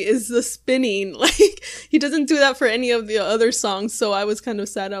Baby, is the spinning. Like, he doesn't do that for any of the other songs, so I was kind of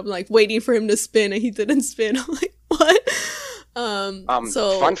sad. I'm like waiting for him to spin, and he didn't spin. I'm like, what?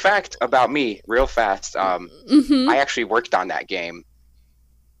 So fun fact about me, real fast. I actually worked on that game.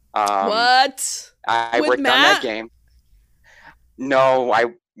 What? I worked Matt? on that game. No,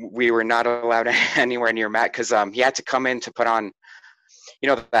 we were not allowed anywhere near Matt, because he had to come in to put on,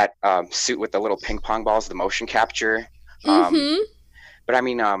 that suit with the little ping pong balls, the motion capture. But I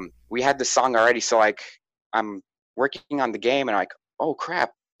mean, we had the song already, so like, I'm working on the game, and I'm like, oh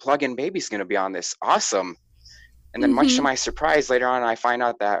crap, Plug-in Baby's gonna be on this, awesome. And then much to my surprise, later on, I find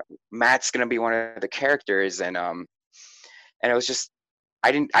out that Matt's gonna be one of the characters, and it was just,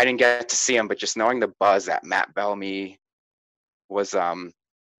 I didn't get to see him, but just knowing the buzz that Matt Bellamy was gonna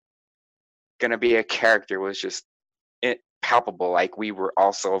be a character was just palpable. Like, we were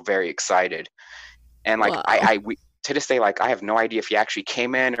also very excited, and like, wow. We to this day, like, I have no idea if he actually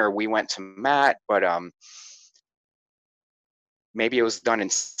came in or we went to Matt, but maybe it was done in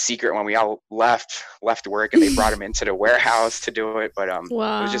secret when we all left work, and they brought him into the warehouse to do it. But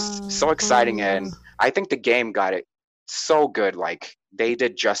wow. It was just so exciting, and I think the game got it so good. Like, they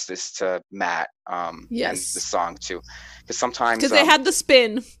did justice to Matt, yes, and the song too, because sometimes because they had the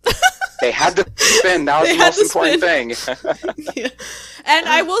spin. They had the spin. That was the most important thing. Yeah. And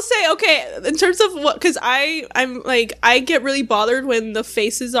I will say, okay, in terms of what, because I'm like, I get really bothered when the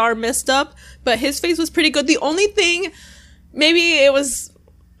faces are messed up, but his face was pretty good. The only thing, maybe it was,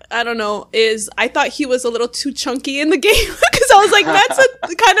 I don't know, is I thought he was a little too chunky in the game, because I was like, Matt's a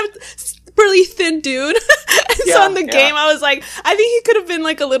kind of really thin dude. And so in the game, I was like, I think he could have been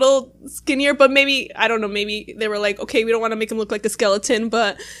like a little skinnier, but maybe, I don't know, maybe they were like, okay, we don't want to make him look like a skeleton,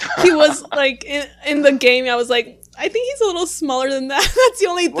 but he was like, in the game, I was like, I think he's a little smaller than that. That's the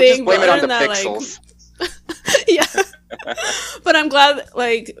only thing. Just blame it on the pixels. Like, yeah. But I'm glad,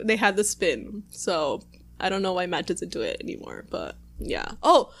 like, they had the spin. So I don't know why Matt doesn't do it anymore, but yeah.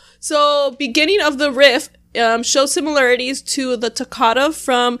 Oh, so beginning of the riff shows similarities to the toccata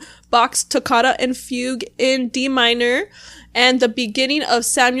from Bach's Toccata and Fugue in D minor, and the beginning of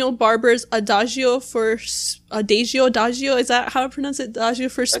Samuel Barber's Adagio, is that how I pronounce it? Adagio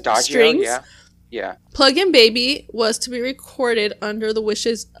for strings. Yeah. Plug-in Baby was to be recorded under the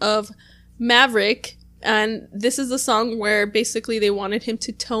wishes of Maverick, and this is the song where basically they wanted him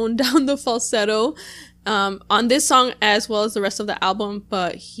to tone down the falsetto on this song as well as the rest of the album,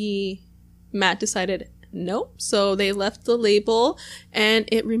 but Matt decided nope. So they left the label, and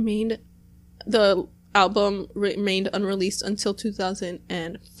the album remained unreleased until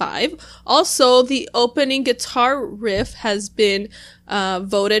 2005. Also, the opening guitar riff has been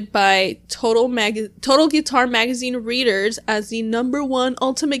voted by Total Guitar Magazine readers as the #1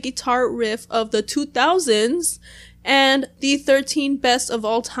 ultimate guitar riff of the 2000s and the 13 best of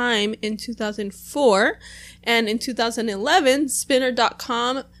all time in 2004. And in 2011,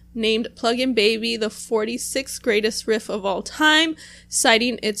 Spinner.com named Plug-in Baby the 46th greatest riff of all time,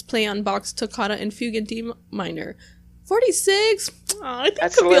 citing its play on Bach's Toccata and Fugue in D minor. 46? Oh, I think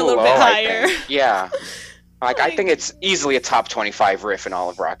it could be a little bit higher. Yeah. Like, I think it's easily a top 25 riff in all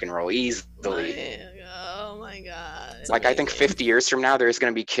of rock and roll, easily. Oh my god. Like, I think 50 years from now, there's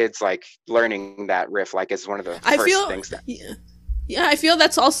going to be kids, like, learning that riff, like, as one of the first things that... Yeah, I feel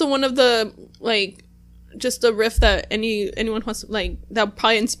that's also one of the, like... just a riff that anyone wants, like, that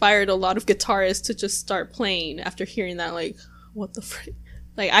probably inspired a lot of guitarists to just start playing after hearing that, like, what the frick?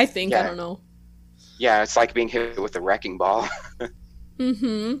 Like, I think, I don't know. Yeah, it's like being hit with a wrecking ball.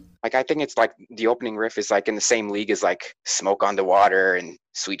 Like, I think it's like the opening riff is like in the same league as like Smoke on the Water and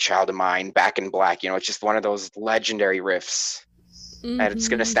Sweet Child of Mine, Back in Black. It's just one of those legendary riffs and it's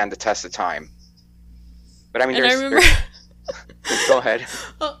going to stand the test of time. But I mean, go ahead.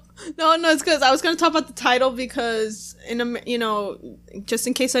 No, it's because I was going to talk about the title because, just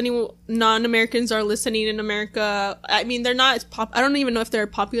in case any non-Americans are listening in America, I mean, they're not as I don't even know if they're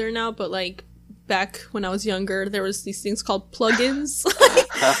popular now, but, like, back when I was younger, there was these things called plugins,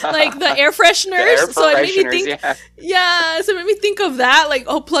 like the air fresheners. So it made me think, so it made me think of that, like,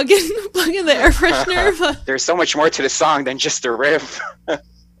 oh, plug in the air freshener. But there's so much more to the song than just the riff.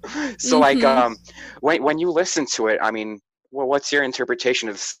 So like, when you listen to it, I mean, well, what's your interpretation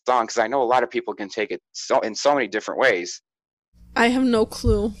of the song? Because I know a lot of people can take it in so many different ways. I have no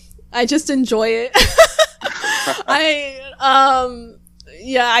clue. I just enjoy it. I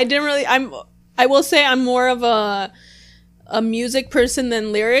didn't really, I will say I'm more of a music person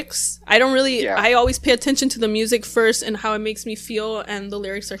than lyrics. I don't really, I always pay attention to the music first and how it makes me feel, and the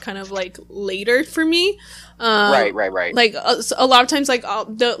lyrics are kind of like later for me. Right. Like a lot of times, like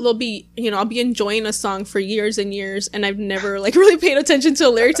they'll be, I'll be enjoying a song for years and years, and I've never like really paid attention to the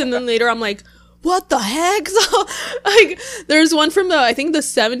lyrics, and then later I'm like, what the heck? So like, there's one from I think the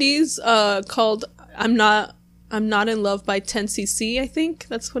 70s, called I'm Not in Love by 10cc, I think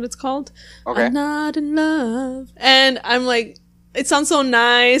that's what it's called. Okay. I'm not in love. And I'm like, it sounds so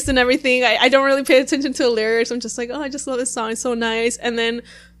nice and everything. I don't really pay attention to the lyrics. I'm just like, oh, I just love this song. It's so nice. And then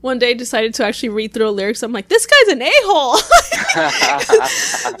one day I decided to actually read through the lyrics. I'm like, this guy's an a-hole.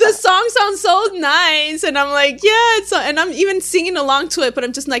 The song sounds so nice. And I'm like, and I'm even singing along to it, but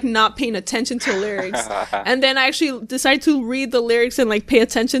I'm just like not paying attention to the lyrics. And then I actually decided to read the lyrics and like pay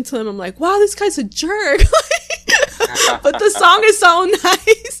attention to them. I'm like, wow, this guy's a jerk. But the song is so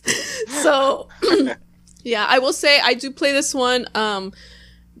nice. So yeah, I will say I do play this one.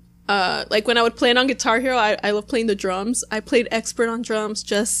 Like when I would play it on Guitar Hero, I love playing the drums. I played expert on drums,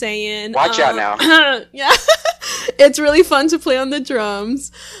 just saying. Watch out now. Yeah. It's really fun to play on the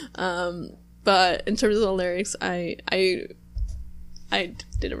drums. But in terms of the lyrics, I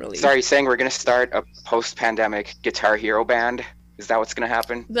didn't really. Sorry, saying we're gonna start a post-pandemic Guitar Hero band. Is that what's gonna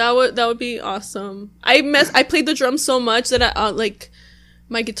happen? That would be awesome. I played the drums so much that I like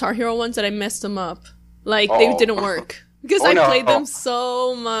my Guitar Hero ones that I messed them up. Like they didn't work. Because I played them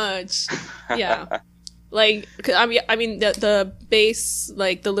so much. Yeah. Like, I mean, the bass,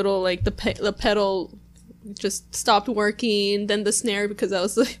 like, the little, like, the pedal just stopped working. Then the snare, because that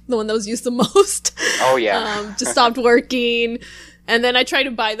was the one that was used the most. Oh, yeah. Just stopped working. And then I tried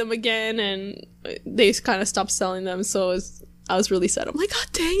to buy them again, and they kind of stopped selling them. So I was really sad. I'm like, God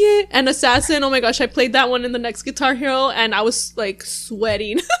dang it. And Assassin, oh my gosh, I played that one in the next Guitar Hero, and I was, like,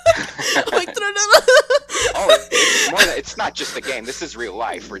 sweating. I'm like, it's not just a game. This is real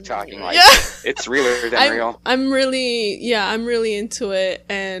life. We're talking like it's realer than real. I'm really into it.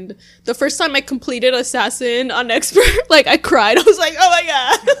 And the first time I completed Assassin on Expert, like I cried. I was like, oh my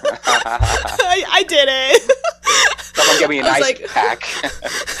god, I did it. Someone give me a nice pack.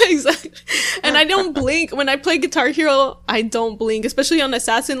 Exactly. And I don't blink when I play Guitar Hero. I don't blink, especially on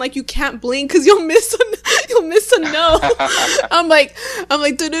Assassin. Like you can't blink because you'll miss a note. I'm like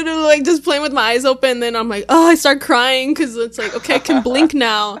like just playing with my eyes open. Then I'm like, oh, I start crying because it's like, okay, I can blink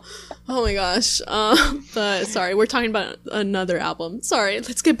now. Oh my gosh. But sorry, we're talking about another album. Sorry,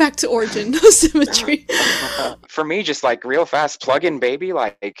 let's get back to Origin of Symmetry. For me, just like real fast, Plug In Baby,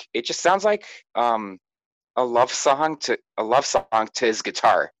 like it just sounds like a love song to his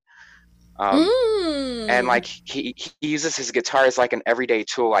guitar. And like he uses his guitar as like an everyday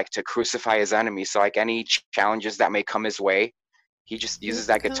tool, like to crucify his enemies. So like any challenges that may come his way, he just uses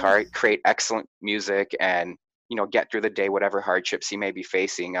that guitar, create excellent music, and get through the day, whatever hardships he may be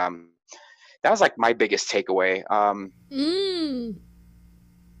facing. That was like my biggest takeaway.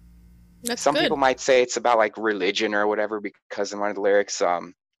 That's some good. people might say it's about like religion or whatever, because in one of the lyrics,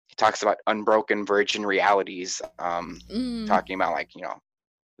 he talks about unbroken virgin realities, talking about like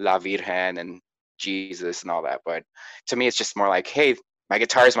La Virgen and Jesus and all that. But to me, it's just more like, hey, my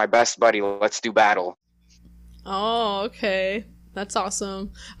guitar is my best buddy. Let's do battle. Oh, okay. That's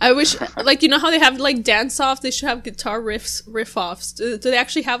awesome. I wish, like, how they have, like, dance-off? They should have guitar riff-offs. Do they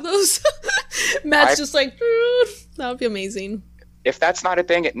actually have those? Matt's just like, that would be amazing. If that's not a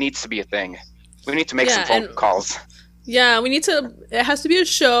thing, it needs to be a thing. We need to make some phone calls. Yeah, it has to be a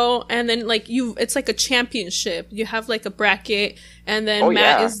show, and then, like, it's like a championship. You have, like, a bracket, and then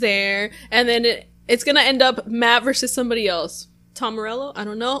Matt is there, and then it's gonna end up Matt versus somebody else. Tom Morello? I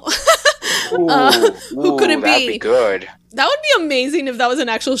don't know. Who could it be? That'd be good. That would be amazing if that was an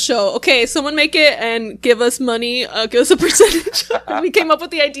actual show. Okay, someone make it and give us money. Give us a percentage. We came up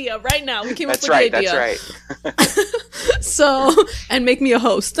with the idea right now. We came up with the idea. That's right. So, and make me a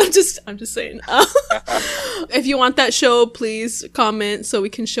host. I'm just saying. If you want that show, please comment so we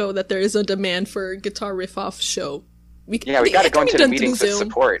can show that there is a demand for Guitar Riff Off show. We got to go into the meetings with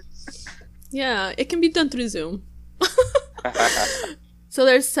support. Yeah, it can be done through Zoom. So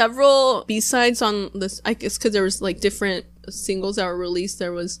there's several B-sides on this, I guess, because there was like different singles that were released.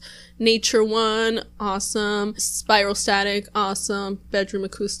 There was Nature One, awesome. Spiral Static, awesome. Bedroom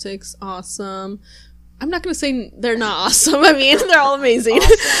Acoustics, awesome. I'm not gonna say they're not awesome. I mean, they're all amazing.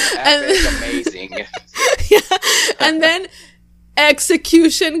 Awesome, epic, amazing. Yeah. And then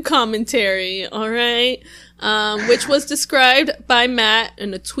Execution Commentary, all right, which was described by Matt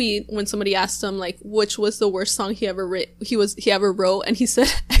in a tweet when somebody asked him like which was the worst song he ever wrote, and he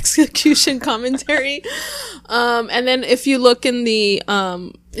said Execution Commentary. And then if you look in the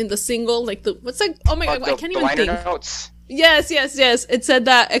single, like oh my god, I can't even think. Notes. Yes. It said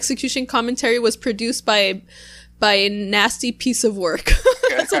that Execution Commentary was produced by a nasty piece of work.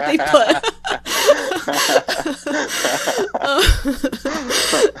 That's what they put.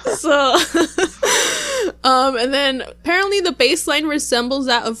 And then apparently the bass line resembles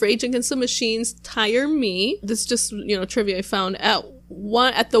that of Rage Against the Machine's Tire Me. This is just, trivia I found at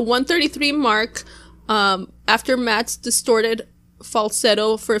the 133 mark. After Matt's distorted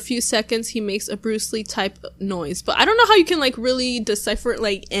falsetto for a few seconds, he makes a Bruce Lee type noise, but I don't know how you can like really decipher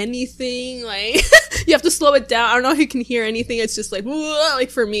like anything. Like you have to slow it down. I don't know if you can hear anything. It's just like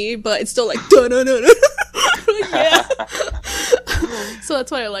like for me, but it's still like yeah. So that's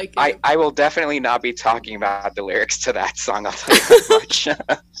why I like it. I will definitely not be talking about the lyrics to that song. I'll tell you that much.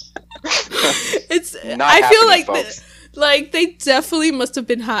 It's not. I feel like they definitely must have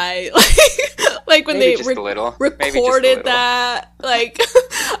been high. Like when maybe they recorded that. Like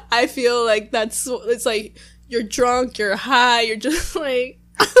I feel like it's like you're drunk, you're high, you're just like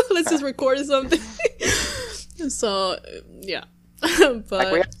let's just record something. So yeah. But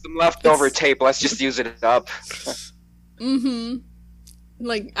like we have some leftover tape, let's just use it up.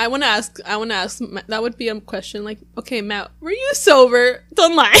 Like I want to ask that would be a question, like, okay, Matt, were you sober?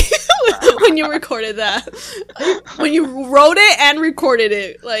 Don't lie. When you recorded that, when you wrote it and recorded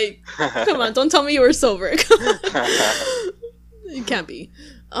it, like, come on, don't tell me you were sober. You can't be.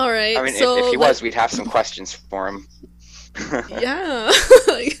 All right. I mean, so, if he was, we'd have some questions for him. Yeah.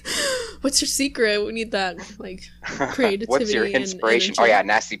 Like, what's your secret? We need that, like, creativity. What's your inspiration? Oh yeah,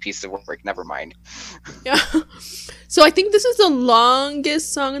 nasty piece of work. Never mind. Yeah. So I think this is the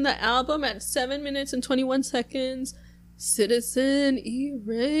longest song in the album at 7 minutes and 21 seconds. Citizen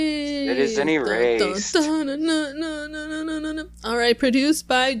Erased. Citizen Erased. All right, produced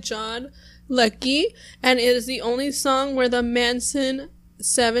by John Leckie, and it is the only song where the Manson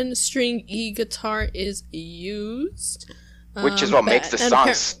 7-string E guitar is used. Which is what makes the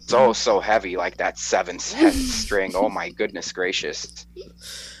song so heavy, like that 7th string. Oh my goodness gracious.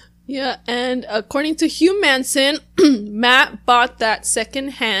 Yeah, and according to Hugh Manson, Matt bought that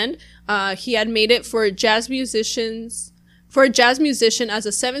secondhand. He had made it for a jazz musician as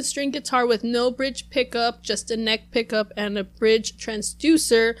a 7-string guitar with no bridge pickup, just a neck pickup and a bridge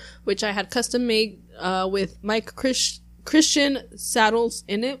transducer, which I had custom made with Mike Christian saddles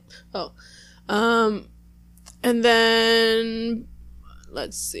in it. And then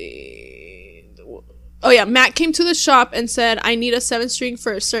let's see. Oh yeah, Matt came to the shop and said, I need a 7-string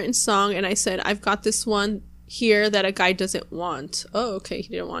for a certain song. And I said, I've got this one here that a guy doesn't want. Oh, okay. He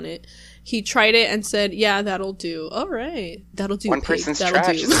didn't want it. He tried it and said, yeah, that'll do. All right. That'll do. One person's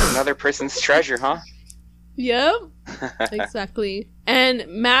trash is another person's treasure, huh? Yep. Exactly. And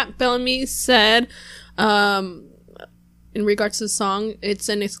Matt Bellamy said, in regards to the song, it's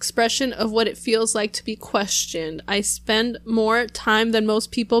an expression of what it feels like to be questioned. I spend more time than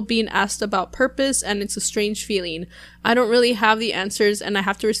most people being asked about purpose, and it's a strange feeling. I don't really have the answers, and I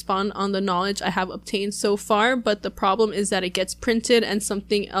have to respond on the knowledge I have obtained so far, but the problem is that it gets printed and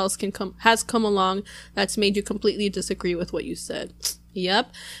something else has come along that's made you completely disagree with what you said.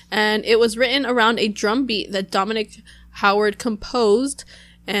 Yep. And it was written around a drum beat that Dominic Howard composed.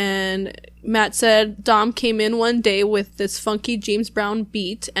 And Matt said Dom came in one day with this funky James Brown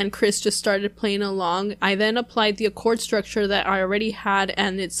beat and Chris just started playing along. I then applied the chord structure that I already had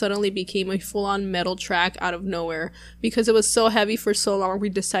and it suddenly became a full-on metal track out of nowhere. Because it was so heavy for so long, we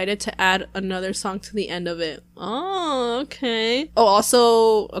decided to add another song to the end of it. Oh, okay. Oh,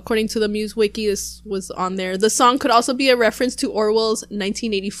 also, according to the Muse Wiki, this was on there. The song could also be a reference to Orwell's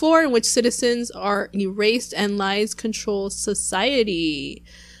 1984, in which citizens are erased and lies control society.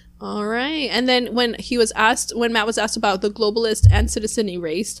 All right. And then when Matt was asked about the globalist and Citizen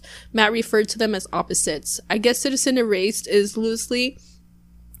Erased, Matt referred to them as opposites. I guess Citizen Erased is loosely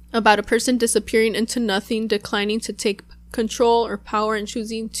about a person disappearing into nothing, declining to take control or power and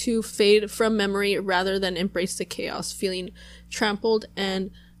choosing to fade from memory rather than embrace the chaos, feeling trampled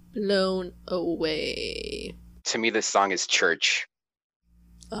and blown away. To me, this song is church.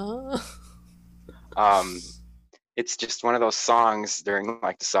 it's just one of those songs during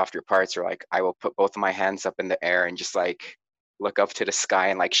like the softer parts where like I will put both of my hands up in the air and just like look up to the sky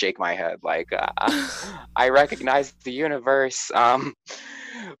and like shake my head like I recognize the universe.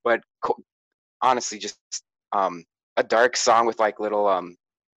 But honestly, just a dark song with like little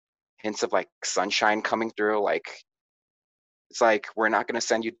hints of like sunshine coming through. Like it's like we're not going to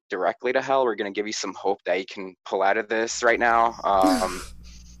send you directly to hell. We're going to give you some hope that you can pull out of this right now.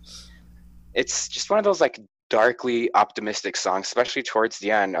 It's just one of those like darkly optimistic songs, especially towards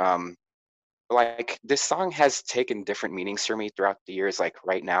the end. Like this song has taken different meanings for me throughout the years. Like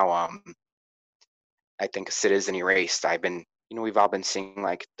right now, I think Citizen Erased. We've all been seeing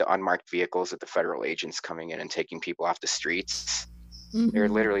like the unmarked vehicles of the federal agents coming in and taking people off the streets. Mm-hmm. They're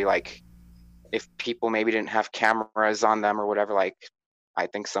literally like, if people maybe didn't have cameras on them or whatever, like I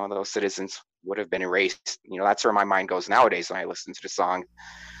think some of those citizens would have been erased. That's where my mind goes nowadays when I listen to the song.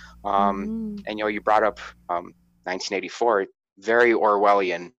 And you brought up 1984, very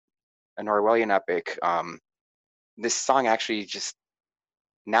Orwellian, an Orwellian epic. This song actually just,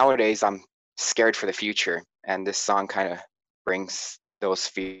 nowadays I'm scared for the future, and this song kind of brings those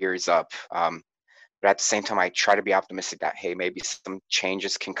fears up. But at the same time, I try to be optimistic that, hey, maybe some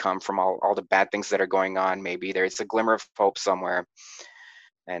changes can come from all the bad things that are going on. Maybe there's a glimmer of hope somewhere,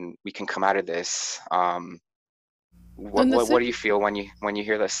 and we can come out of this. What do you feel when you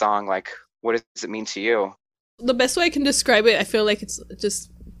hear this song? Like, what does it mean to you? The best way I can describe it, I feel like it's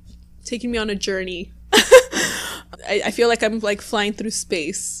just taking me on a journey. I feel like I'm like flying through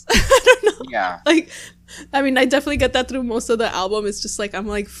space. I don't know. Yeah. Like, I mean, I definitely get that through most of the album. It's just like I'm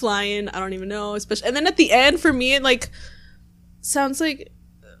like flying. I don't even know. Especially, and then at the end, for me, it like sounds like,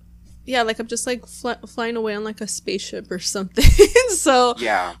 yeah, like I'm just like flying away on like a spaceship or something. So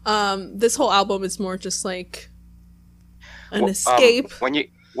yeah. This whole album is more just like an escape.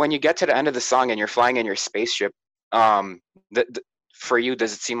 When you get to the end of the song and you're flying in your spaceship, for you,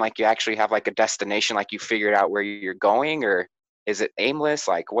 does it seem like you actually have like a destination, like you figured out where you're going, or is it aimless?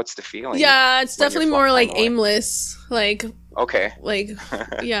 Like, what's the feeling? Yeah, it's definitely more like aimless. Like, okay. Like,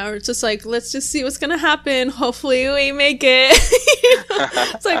 yeah, or it's just like, let's just see what's gonna happen. Hopefully we make it.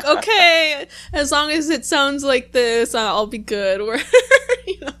 It's like, okay, as long as it sounds like this, I'll be good.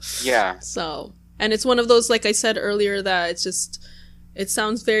 Yeah. So, and it's one of those, like I said earlier, that it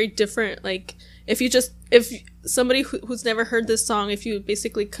sounds very different. Like, if somebody who's never heard this song, if you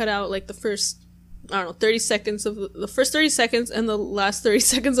basically cut out like the first, I don't know, 30 seconds of the first 30 seconds and the last 30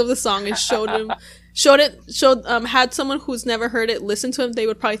 seconds of the song and had someone who's never heard it listen to them, they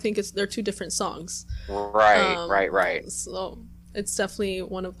would probably think they're two different songs. Right. So it's definitely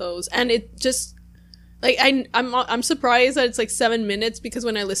one of those. And it just, like, I'm surprised that it's like 7 minutes, because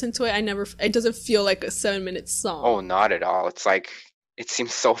when I listen to it, it doesn't feel like a 7-minute song. Oh, not at all. It's like, it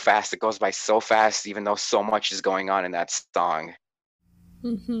seems so fast. It goes by so fast, even though so much is going on in that song.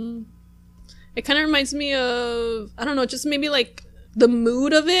 Mm-hmm. It kind of reminds me of, I don't know, just maybe like the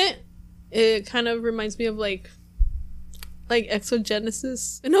mood of it. It kind of reminds me of like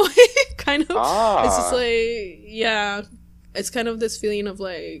Exogenesis in a way, kind of. It's just like, yeah, it's kind of this feeling of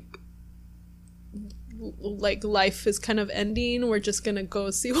like life is kind of ending. We're just gonna go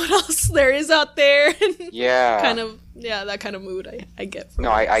see what else there is out there. Yeah. Kind of, yeah, that kind of mood I get from it.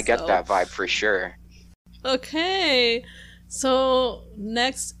 I get that vibe for sure. Okay. So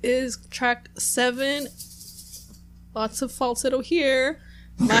next is track 7. Lots of falsetto here.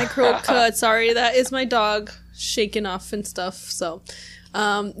 Micro cut. Sorry, that is my dog shaking off and stuff. So,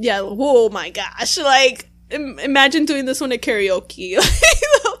 yeah. Oh my gosh! Like, imagine doing this one at karaoke.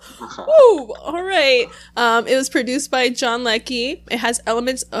 Woo! All right. It was produced by John Leckie. It has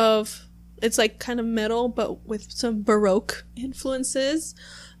elements of, it's like kind of metal, but with some Baroque influences.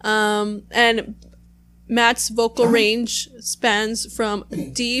 And Matt's vocal range spans from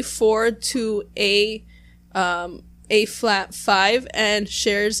D4 to A flat 5, and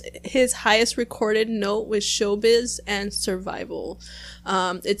shares his highest recorded note with Showbiz and Survival.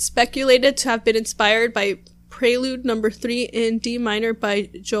 It's speculated to have been inspired by Prelude No. 3 in D minor by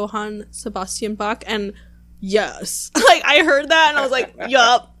Johann Sebastian Bach, and yes, like I heard that and I was like,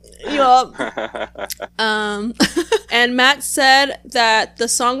 yup. And Matt said that the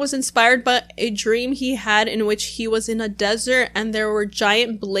song was inspired by a dream he had in which he was in a desert and there were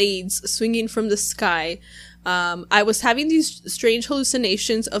giant blades swinging from the sky. I was having these strange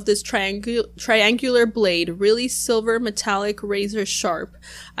hallucinations of this triangular blade, really silver, metallic, razor sharp.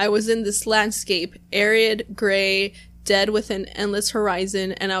 I was in this landscape, arid, gray, dead with an endless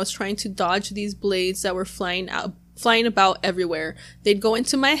horizon, and I was trying to dodge these blades that were flying about everywhere. They'd go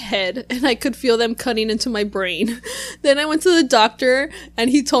into my head, and I could feel them cutting into my brain. Then I went to the doctor, and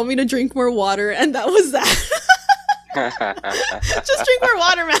he told me to drink more water, and that was that. Just drink more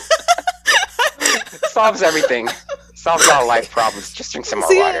water, man. Solves everything. Solves all life problems. Just drink some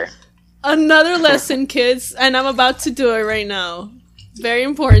more water. Another lesson, kids, and I'm about to do it right now. Very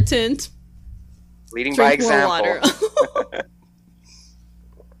important. Leading by example. Water.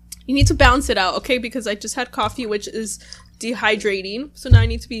 You need to balance it out, okay? Because I just had coffee, which is dehydrating. So now I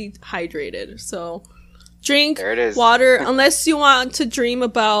need to be hydrated. So drink water, unless you want to dream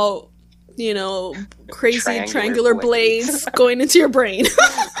about, you know, crazy triangular blades going into your brain.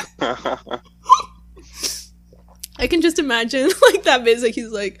 I can just imagine, like, that visit.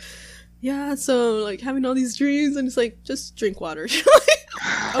 He's like, yeah, so, like, having all these dreams, and it's like, just drink water.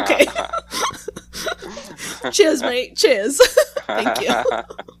 Okay. Cheers, mate. Cheers. Thank you.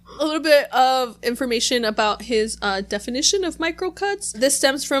 A little bit of information about his definition of microcuts. This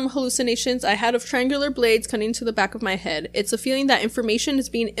stems from hallucinations I had of triangular blades cutting to the back of my head. It's a feeling that information is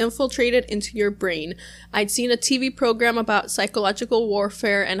being infiltrated into your brain. I'd seen a TV program about psychological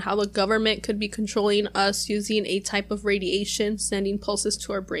warfare and how the government could be controlling us using a type of radiation, sending pulses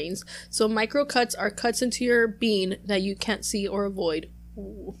to our brains. So microcuts are cuts into your being that you can't see or avoid.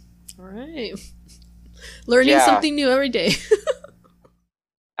 Ooh. All right. Learning something new every day.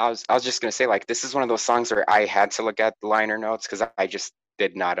 I was just gonna say, like, this is one of those songs where I had to look at the liner notes because I just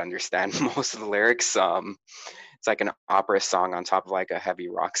did not understand most of the lyrics. It's like an opera song on top of like a heavy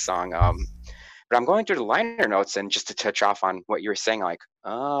rock song. But I'm going through the liner notes, and just to touch off on what you were saying, like,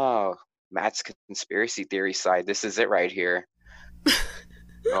 oh, Matt's conspiracy theory side. This is it right here.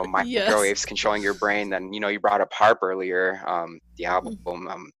 Oh, microwaves controlling your brain. Then, you know, you brought up Harp earlier. The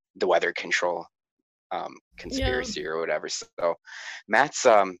album, The Weather Control. Conspiracy or whatever. So Matt's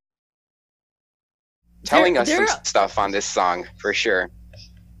telling us some stuff on this song for sure.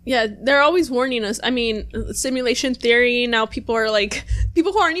 Yeah, they're always warning us. I mean, simulation theory. Now people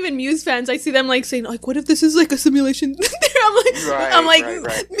who aren't even Muse fans, I see them like saying, like, what if this is like a simulation theory? I'm like, Muse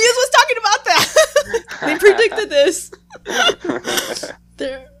was talking about that. They predicted this.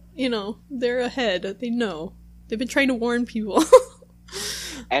 They're ahead. They know. They've been trying to warn people.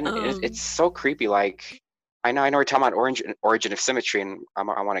 And it's so creepy. Like, I know we're talking about Origin of Symmetry, and I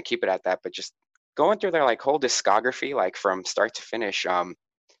want to keep it at that. But just going through their like whole discography, like from start to finish, a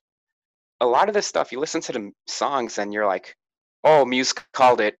lot of this stuff, you listen to the songs, and you're like, oh, Muse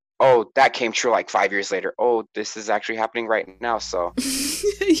called it. Oh, that came true like 5 years later. Oh, this is actually happening right now. So,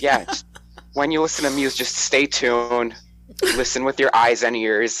 when you listen to Muse, just stay tuned, listen with your eyes and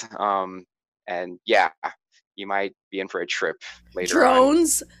ears, and you might be in for a trip later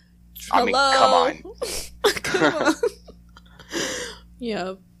Drones. on. I mean, come on. Come on.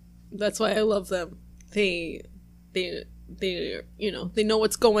 Yeah, that's why I love them. They know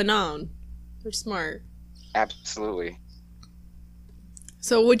what's going on. They're smart. Absolutely.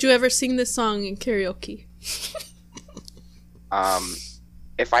 So, would you ever sing this song in karaoke?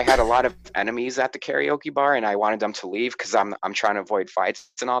 If I had a lot of enemies at the karaoke bar and I wanted them to leave because I'm trying to avoid fights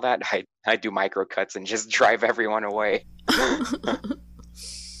and all that, I do microcuts and just drive everyone away. I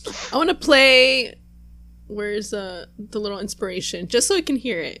want to play. Where's the little inspiration, just so I can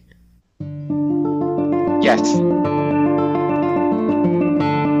hear it? Yes.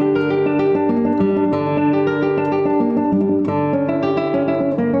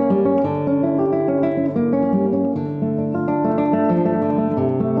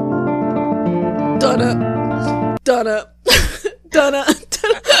 Donna.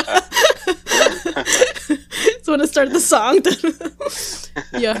 So when I started the song,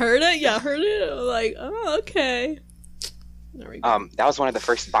 you heard it? Like, oh, okay. There we go. That was one of the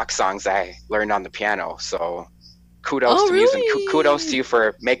first Bach songs I learned on the piano. So kudos to Muse, and kudos to you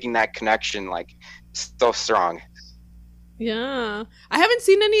for making that connection like so strong. Yeah, I haven't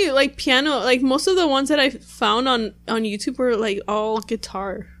seen any like piano. Like most of the ones that I found on YouTube were like all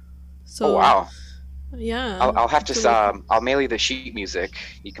guitar. So, oh wow. Yeah, I'll have to I'll mail you the sheet music.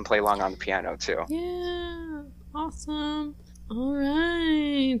 You can play along on the piano too. Yeah, awesome. All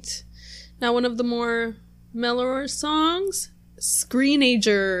right, now one of the more mellower songs,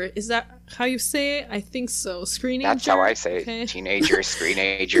 Screenager. Is that how you say it? I think so. Screenager. That's how I say it. Teenager,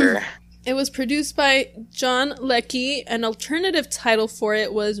 Screenager. It was produced by John Leckie. An alternative title for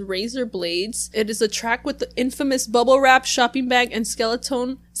it was Razor Blades. It is a track with the infamous bubble wrap, shopping bag, and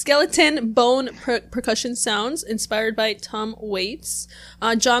skeleton bone percussion sounds inspired by Tom Waits.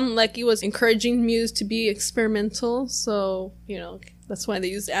 John Leckie was encouraging Muse to be experimental, so, that's why they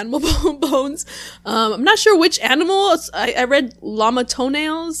used animal bones. I'm not sure which animal. I read llama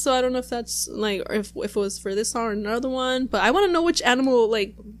toenails, so I don't know if that's, like, if it was for this song or another one, but I want to know which animal,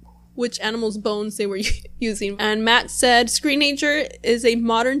 like, which animal's bones they were using. And Matt said, Screenager is a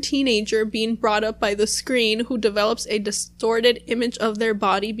modern teenager being brought up by the screen who develops a distorted image of their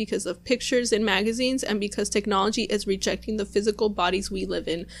body because of pictures in magazines and because technology is rejecting the physical bodies we live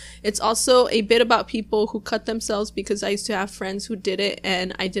in. It's also a bit about people who cut themselves because I used to have friends who did it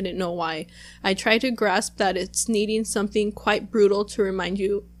and I didn't know why. I try to grasp that it's needing something quite brutal to remind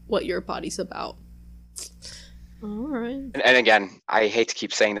you what your body's about. All right. And again, I hate to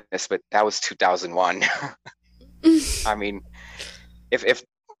keep saying this, but that was 2001. I mean, if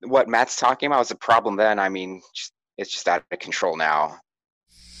what Matt's talking about was a problem then, I mean, it's just out of control now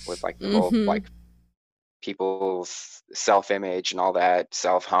with like the whole like people's self-image and all that,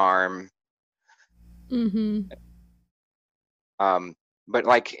 self-harm. But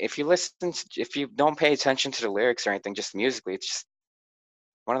like if you don't pay attention to the lyrics or anything, just musically, it's just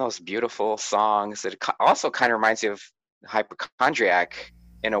one of those beautiful songs that also kind of reminds you of Hypochondriac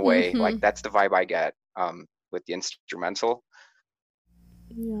in a way. Like that's the vibe I get with the instrumental.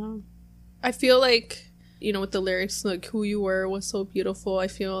 Yeah. I feel like, you know, with the lyrics, like who you were was so beautiful. I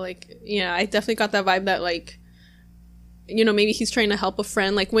feel like, yeah, I definitely got that vibe that like, you know, maybe he's trying to help a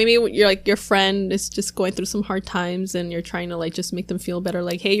friend. Like maybe you're like your friend is just going through some hard times and you're trying to like just make them feel better.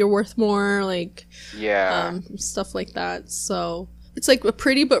 Like, hey, you're worth more. Like, yeah, stuff like that. So it's like a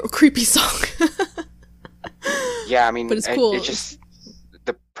pretty but creepy song. Yeah, I mean, but it's cool. It just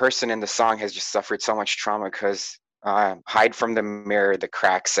the person in the song has just suffered so much trauma because hide from the mirror the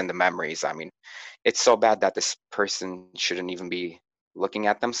cracks and the memories. I mean, it's so bad that this person shouldn't even be looking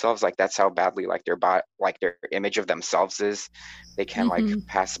at themselves. Like that's how badly like their image of themselves is. They can like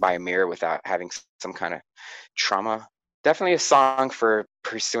pass by a mirror without having some kind of trauma. Definitely a song for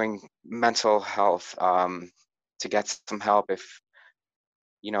pursuing mental health, to get some help if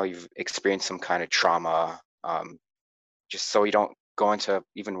you know you've experienced some kind of trauma, just so you don't go into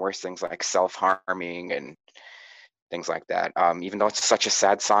even worse things like self-harming and things like that. Even though it's such a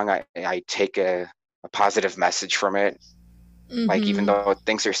sad song, I take a positive message from it. Like even though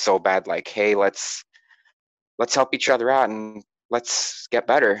things are so bad, like, hey, let's help each other out and let's get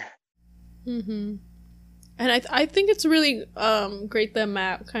better. And I think it's really great that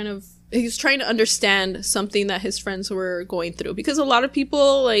Matt he's trying to understand something that his friends were going through, because a lot of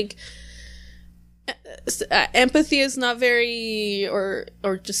people like empathy is not very, or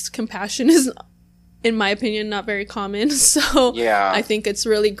just compassion is, in my opinion, not very common. So yeah, I think it's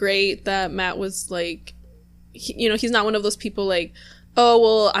really great that Matt was like, you know, he's not one of those people like, oh,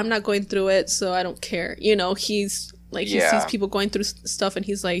 well, I'm not going through it, so I don't care. You know, he's like, he sees people going through stuff and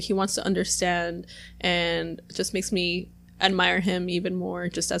he's like, he wants to understand, and it just makes me admire him even more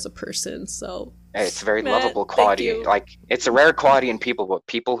just as a person. So it's a very lovable quality. Like it's a rare quality in people, but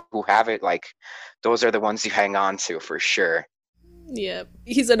people who have it, like those are the ones you hang on to for sure. Yeah,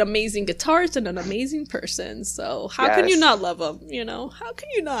 he's an amazing guitarist and an amazing person. So how can you not love him? You know, how can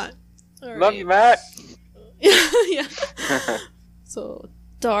you not? Love you, Matt. Yeah. So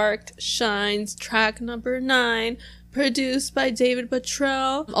Dark Shines, track number 9, produced by David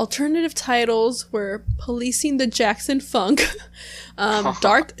Bottrell. Alternative titles were Policing the Jackson Funk,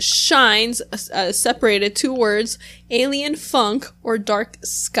 Dark Shines, separated 2 words, Alien Funk or Dark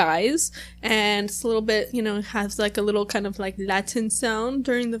Skies, and it's a little bit, you know, has like a little kind of like Latin sound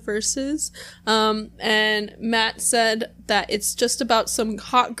during the verses. And Matt said that it's just about some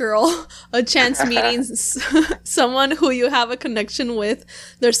hot girl, a chance meeting someone who you have a connection with.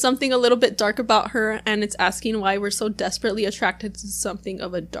 There's something a little bit dark about her, and it's asking why we're so desperately attracted to something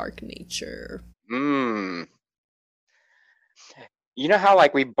of a dark nature. You know how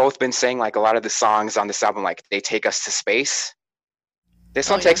like we've both been saying like a lot of the songs on this album, like they take us to space? This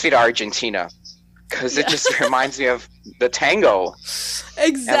one takes me to Argentina, because it just reminds me of the tango.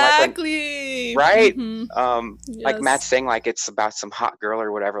 Exactly. Like right? Like Matt's saying like it's about some hot girl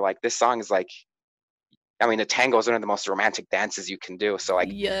or whatever. Like this song is like, I mean, the tango is one of the most romantic dances you can do. So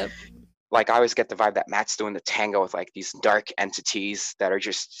like, like I always get the vibe that Matt's doing the tango with like these dark entities that are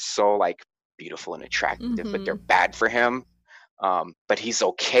just so like beautiful and attractive, but they're bad for him. But he's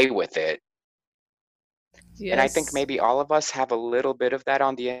okay with it. And I think maybe all of us have a little bit of that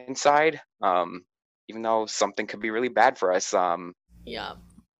on the inside. Even though something could be really bad for us,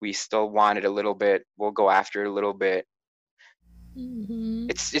 we still want it a little bit. We'll go after it a little bit.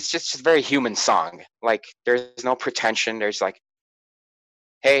 It's just a very human song. Like there's no pretension. There's like,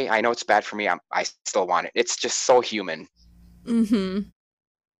 hey, I know it's bad for me. I still want it. It's just so human.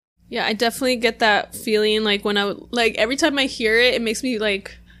 Yeah, I definitely get that feeling. Like when like every time I hear it, it makes me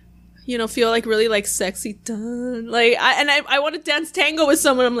like feel like really like sexy. Dun. Like I want to dance tango with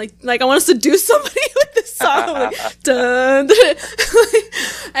someone. I'm like I want to seduce somebody with this song. I'm like, dun, dun.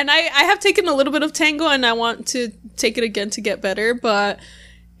 And I have taken a little bit of tango, and I want to take it again to get better. But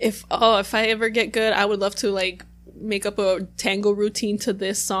if I ever get good, I would love to like make up a tango routine to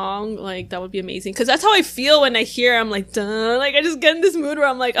this song. Like that would be amazing, because that's how I feel when I hear. I'm like, duh, like I just get in this mood where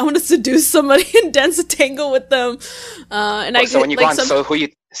I'm like, I want to seduce somebody and dance a tango with them. So when you go on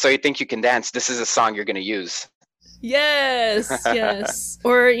so you think you can dance, this is a song you're gonna use. Yes.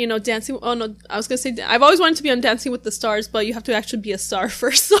 Or dancing. Oh no, I was gonna say I've always wanted to be on Dancing with the Stars, but you have to actually be a star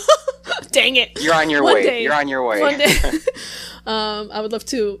first. So dang it, you're on your way. You're on your way. One day. I would love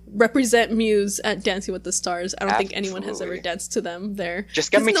to represent Muse at Dancing with the Stars. I don't think anyone has ever danced to them there.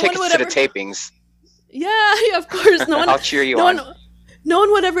 Just get me tickets to the tapings. Yeah, of course. No one. I'll cheer you on. No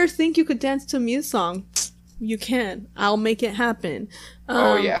one would ever think you could dance to a Muse song. You can. I'll make it happen.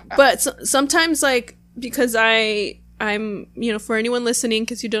 Oh yeah. But sometimes, like, because I'm for anyone listening,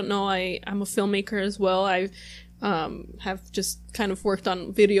 because you don't know, I'm a filmmaker as well. I have just kind of worked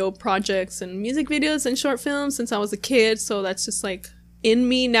on video projects and music videos and short films since I was a kid, so that's just like in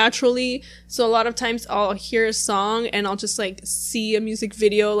me naturally. So a lot of times I'll hear a song and I'll just like see a music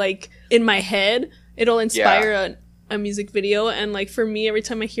video like in my head. It'll inspire a music video, and like for me, every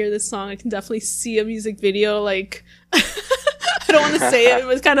time I hear this song, I can definitely see a music video. Like I don't want to say it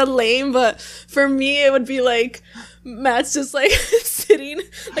was kind of lame, but for me it would be like Matt's just like sitting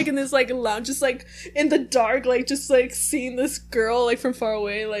like in this like lounge, just like in the dark, like just like seeing this girl like from far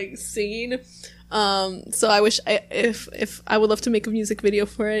away like singing. So I wish if I would love to make a music video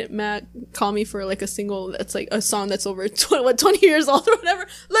for it. Matt, call me for like a single that's like a song that's over 20 years old or whatever.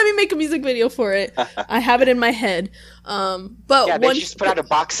 Let me make a music video for it. I have it in my head. But yeah, they just put out a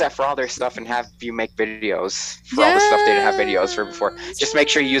box set for all their stuff and have you make videos for all the stuff they didn't have videos for before. Just make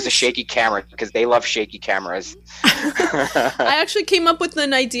sure you use a shaky camera, because they love shaky cameras. I actually came up with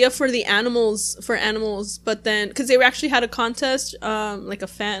an idea for the animals, but then because they actually had a contest, like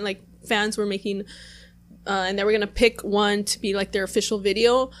fans were making, and they were gonna pick one to be like their official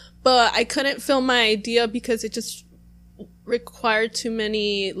video, but I couldn't film my idea because it just required too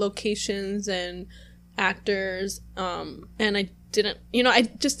many locations and actors, and I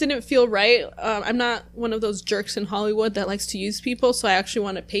just didn't feel right. I'm not one of those jerks in Hollywood that likes to use people, so I actually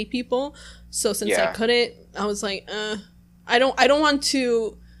want to pay people. So since I couldn't, I was like, I don't want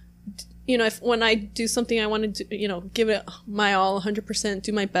to, if when I do something, I want to do, give it my all, 100%,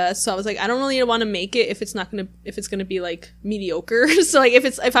 do my best. So I was like, I don't really want to make it if it's gonna be like mediocre. So like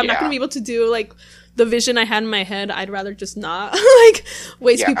if I'm not gonna be able to do like the vision I had in my head, I'd rather just not like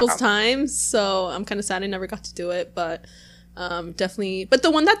waste people's time. So I'm kind of sad I never got to do it, but definitely. But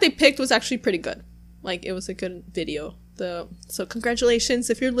the one that they picked was actually pretty good. Like it was a good video. So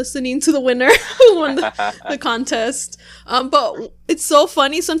congratulations if you're listening to the winner who won the contest. But it's so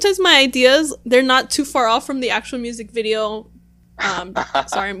funny. Sometimes my ideas, they're not too far off from the actual music video.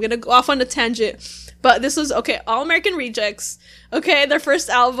 Sorry, I'm gonna go off on a tangent. But this was, All American Rejects. Their first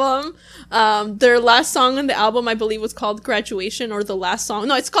album. Their last song on the album, I believe, was called Graduation, or The Last Song.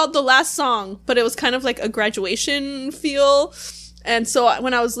 No, it's called The Last Song, but it was kind of like a graduation feel. And so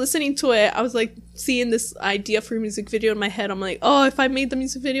when I was listening to it, I was like seeing this idea for a music video in my head. I'm like, oh, if I made the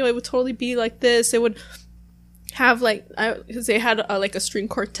music video, it would totally be like this. It would have like, because they had like a string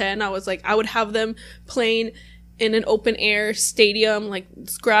quartet, and I was like, I would have them playing in an open air stadium, like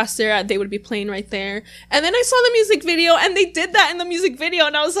grass there, they would be playing right there. And then I saw the music video, and they did that in the music video,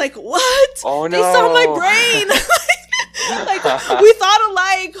 and I was like, what? Oh no. They saw my brain. Like we thought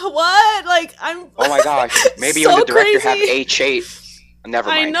alike. What? Like I'm. Oh my gosh! Maybe so you and the director have H8. Never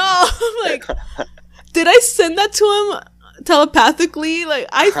mind. I know. I'm like, did I send that to him telepathically? Like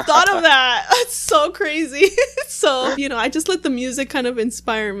I thought of that. That's so crazy. So I just let the music kind of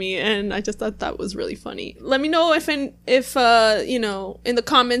inspire me, and I just thought that was really funny. Let me know if in the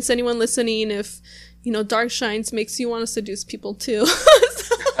comments, anyone listening, if Dark Shines makes you want to seduce people too.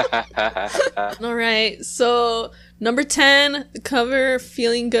 All right, so number 10, the cover,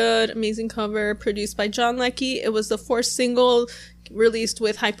 Feeling Good, amazing cover, produced by John Leckie. It was the fourth single released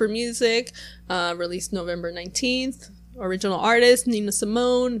with Hyper Music, released November 19th. Original artist, Nina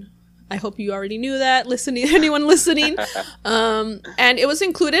Simone. I hope you already knew that, anyone listening. And it was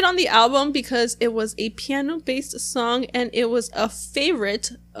included on the album because it was a piano-based song, and it was a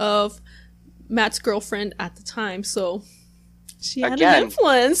favorite of Matt's girlfriend at the time, so she had an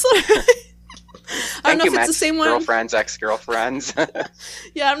influence. I don't Thank know you, if it's the Matt's same one. girlfriends, ex-girlfriends.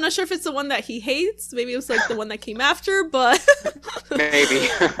 Yeah, I'm not sure if it's the one that he hates. Maybe it was like the one that came after, but Maybe.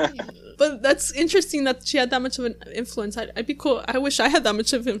 but that's interesting that she had that much of an influence. I'd be cool. I wish I had that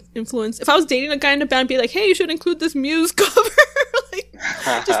much of an influence. If I was dating a guy in a band, I'd be like, hey, you should include this Muse cover. Like,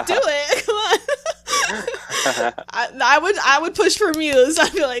 just do it. Come on. I would push for Muse.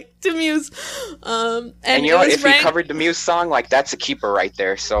 I'd be like, to Muse. And you know, if he covered the Muse song, like that's a keeper right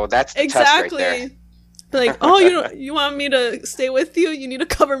there. So that's the test right there. Like, oh, you want me to stay with you? You need to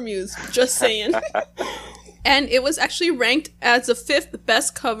cover Muse. Just saying. And it was actually ranked as the 5th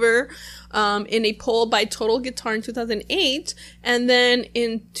best cover in a poll by Total Guitar in 2008. And then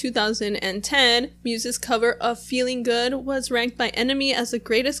in 2010, Muse's cover of Feeling Good was ranked by Enemy as the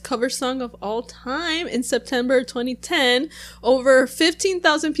greatest cover song of all time. In September 2010, over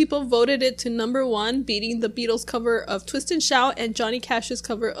 15,000 people voted it to number 1, beating the Beatles' cover of Twist and Shout and Johnny Cash's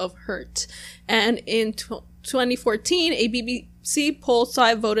cover of Hurt. And in 2014, a BBC poll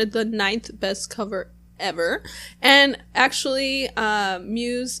saw it voted the 9th best cover ever. And actually,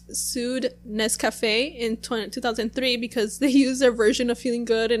 Muse sued Nescafe in 2003 because they used their version of Feeling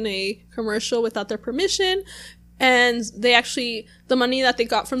Good in a commercial without their permission. And they actually, the money that they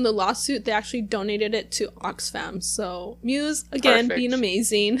got from the lawsuit, they actually donated it to Oxfam. So Muse, again, Perfect. being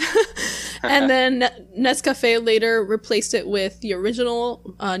amazing. And then Nescafe later replaced it with the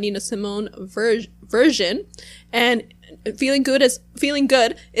original Nina Simone version. And Feeling Good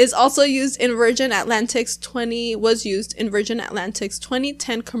is also used in Virgin Atlantic's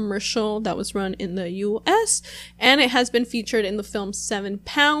 2010 commercial that was run in the US, and it has been featured in the film 7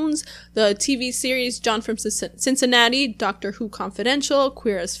 Pounds, the TV series John from Cincinnati, Doctor Who Confidential,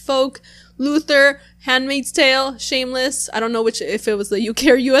 Queer as Folk, Luther, Handmaid's Tale, Shameless, I don't know if it was the UK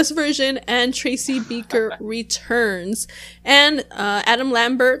or US version, and Tracy Beaker Returns. And Adam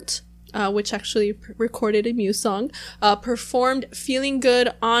Lambert, which actually recorded a Muse song, performed Feeling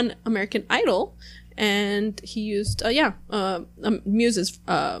Good on American Idol, and he used Muse's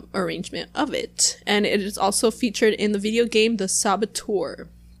arrangement of it, and it is also featured in the video game The Saboteur.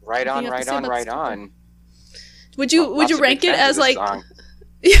 Right on. Would you rank it as like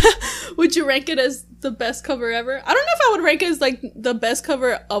would you rank it as the best cover ever? I don't know if I would rank it as like the best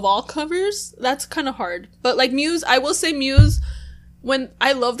cover of all covers. That's kind of hard, but like Muse, I will say Muse, when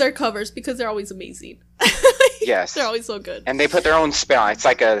I love their covers because they're always amazing. Yes. They're always so good. And they put their own spin on it. It's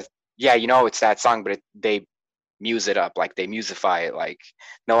like it's that song, but they muse it up, like they musify it, like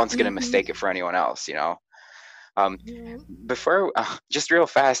no one's going to mistake it for anyone else, you know? Before, just real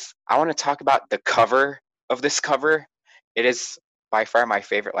fast, I want to talk about the cover of this cover. It is by far my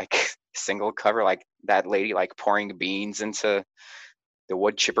favorite, like, single cover, like that lady, like, pouring beans into the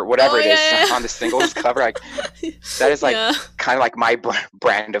wood chipper, whatever it is on the singles cover. Like that is like kind of like my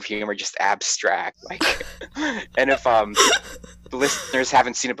brand of humor, just abstract. Like, and if the listeners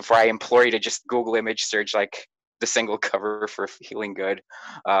haven't seen it before, I implore you to just Google image search like the single cover for Feeling Good.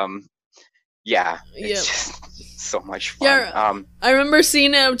 It's just so much fun. Yeah, I remember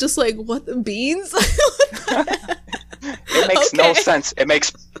seeing it. I'm just like, what, the beans? It makes no sense. It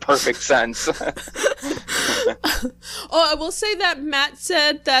makes perfect sense. I will say that Matt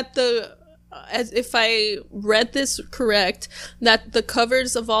said that as if I read this correct, that the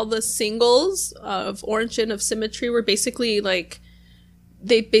covers of all the singles of Origin of Symmetry were basically like,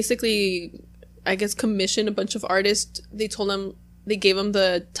 they basically, I guess, commissioned a bunch of artists. They gave them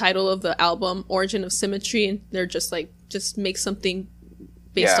the title of the album, Origin of Symmetry, and they're just like, just make something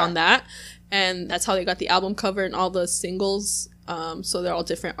based on that. And that's how they got the album cover and all the singles. So they're all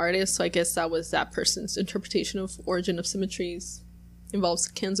different artists. So I guess that was that person's interpretation of Origin of Symmetries. Involves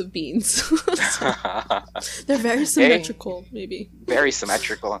cans of beans. They're very symmetrical, maybe. Very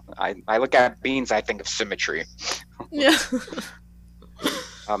symmetrical. I look at beans, I think of symmetry. Yeah.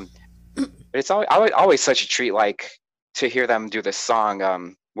 But it's always such a treat, like, to hear them do this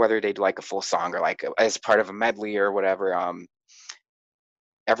song, whether they do like a full song or like as part of a medley or whatever.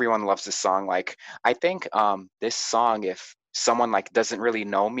 Everyone loves this song. Like, I think this song, if someone like doesn't really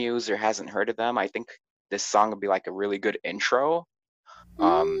know Muse or hasn't heard of them, I think this song would be like a really good intro.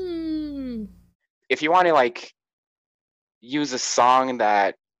 If you want to like use a song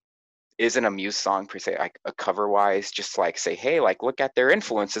that isn't a Muse song per se, like a cover wise, just like say, hey, like look at their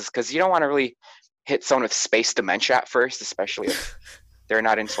influences, because you don't want to really hit someone with Space Dementia at first, especially if they're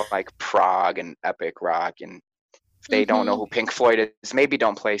not into like prog and epic rock, and if they don't know who Pink Floyd is, maybe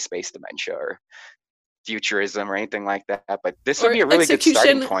don't play Space Dementia or Futurism or anything like that. But this would be a really good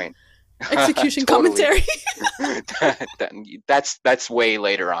starting point. execution Totally. commentary. That's way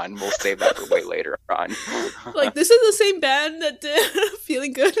later on. We'll save that for way later on. Like, this is the same band that did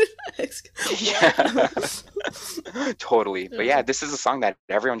Feeling Good. Yeah. Totally. But Yeah. yeah, this is a song that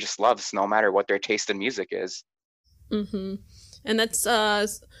everyone just loves, no matter what their taste in music is. Mm-hmm. And that's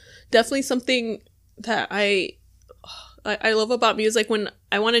definitely something that I love about Muse. Like, when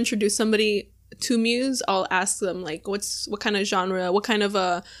I want to introduce somebody to Muse, I'll ask them, like, what kind of genre, what kind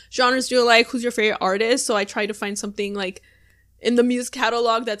of genres do you like, who's your favorite artist? So I try to find something like in the Muse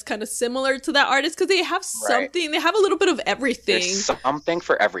catalog that's kind of similar to that artist, because they have something, they have a little bit of everything. There's something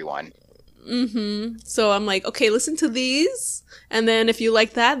for everyone. Mm-hmm. So I'm like, okay, listen to these, and then if you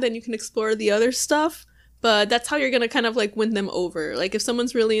like that, then you can explore the other stuff. But that's how you're gonna kind of like win them over. Like, if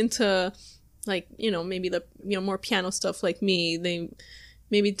someone's really into, like, maybe the more piano stuff like me, they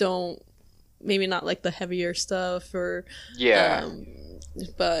maybe not like the heavier stuff, or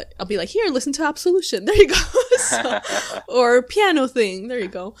but I'll be like, here, listen to Absolution. There you go. So, or Piano Thing. There you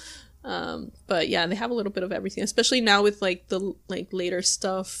go. But yeah, they have a little bit of everything, especially now with like the later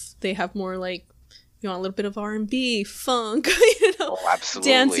stuff. They have more like, you want a little bit of R&B, funk,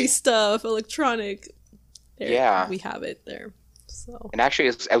 absolutely. dancey stuff, electronic. There, we have it there. So. And actually,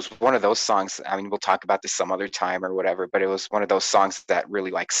 it was one of those songs. I mean, we'll talk about this some other time or whatever, but it was one of those songs that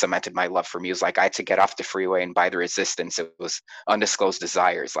really like cemented my love for music. Like, I had to get off the freeway and buy The Resistance. It was Undisclosed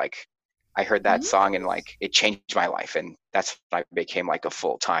Desires. Like, I heard that song and like it changed my life, and that's when I became like a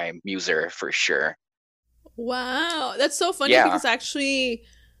full-time muser for sure. Wow, that's so funny, because actually,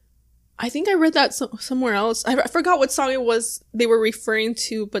 I think I read that somewhere else. I forgot what song it was they were referring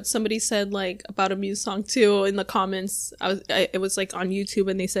to, but somebody said like about a Muse song too in the comments. It was like on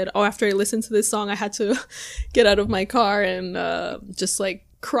YouTube, and they said, "Oh, after I listened to this song, I had to get out of my car and just like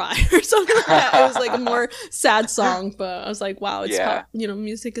cry or something like that." It was like a more sad song, but I was like, "Wow, it's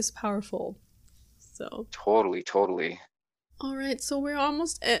music is powerful." So totally. All right, so we're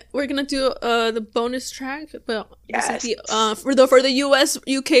almost we're gonna do the bonus track, but yes. This is the for the US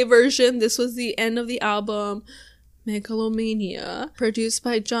UK version. This was the end of the album, Megalomania, produced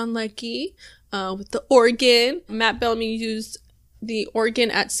by John Leckie, with the organ. Matt Bellamy used the organ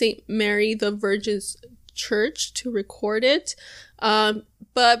at St. Mary the Virgin's Church to record it,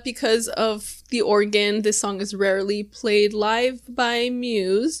 but because of the organ, this song is rarely played live by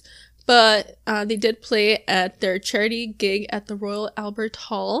Muse. But they did play it at their charity gig at the Royal Albert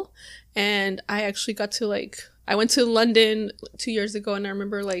Hall. And I actually got to I went to London 2 years ago, and I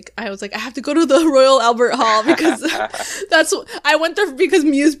remember I was like, I have to go to the Royal Albert Hall because I went there because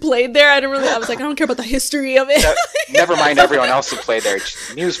Muse played there. I was like, I don't care about the history of it. Never mind everyone else who played there.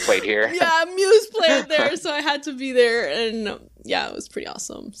 Muse played here. Yeah, Muse played there, so I had to be there. And yeah, it was pretty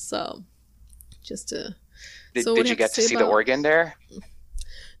awesome. So did you get to see the organ there?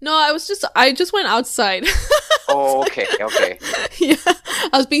 No, I just went outside. Oh, okay. Yeah,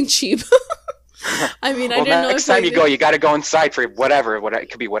 I was being cheap. I mean, I didn't know. Next time you go, you got to go inside for whatever. It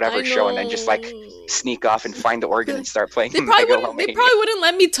could be whatever show, and then just sneak off and find the organ and start playing. They probably wouldn't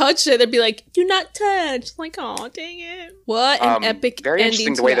let me touch it. They'd be like, "You're not touched." I'm like, oh, dang it! What an epic very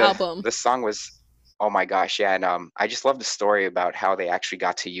ending to the way the album. The song was. Oh my gosh, yeah, and I just love the story about how they actually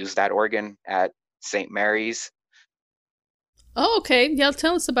got to use that organ at St. Mary's. Oh, okay. Yeah,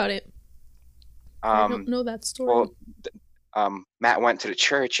 tell us about it. I don't know that story. Well, Matt went to the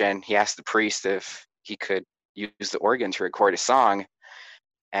church and he asked the priest if he could use the organ to record a song.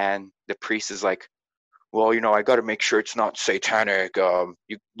 And the priest is like, well, I got to make sure it's not satanic.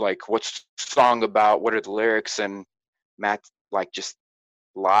 What's the song about? What are the lyrics? And Matt just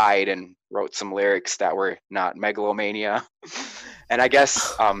lied and wrote some lyrics that were not Megalomania. And I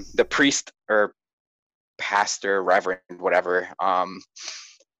guess the priest or pastor, reverend, whatever,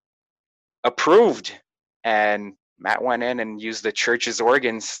 approved, and Matt went in and used the church's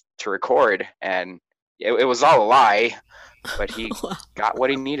organs to record, and it was all a lie, but he got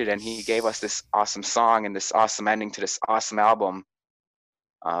what he needed, and he gave us this awesome song and this awesome ending to this awesome album.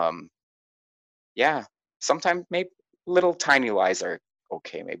 Sometimes maybe little tiny lies are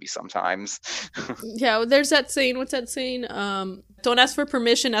okay, maybe sometimes. Yeah, there's that saying. What's that saying? Don't ask for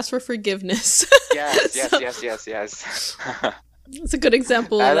permission, ask for forgiveness. Yes. It's a good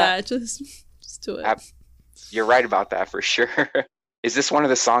example of that. Just do it. You're right about that for sure. Is this one of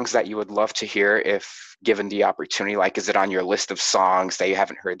the songs that you would love to hear if given the opportunity? Is it on your list of songs that you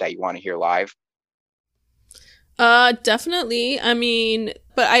haven't heard that you want to hear live? Definitely. I mean,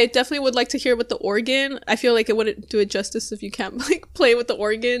 but I definitely would like to hear with the organ. I feel like it wouldn't do it justice if you can't play with the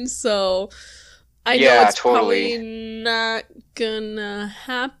organ. So I know it's probably not gonna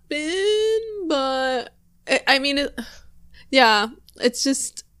happen, but I mean, it's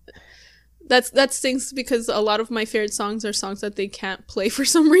just, That stinks because a lot of my favorite songs are songs that they can't play for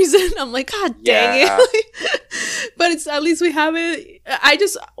some reason. I'm like, God dang it. But it's at least we have it.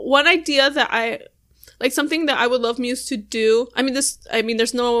 One idea that I like, something that I would love Muse to do. I mean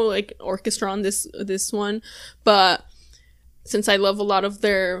there's no like orchestra on this one, but since I love a lot of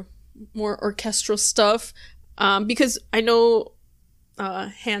their more orchestral stuff, because I know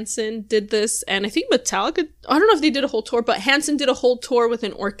Hanson did this, and I think Metallica, I don't know if they did a whole tour, but Hanson did a whole tour with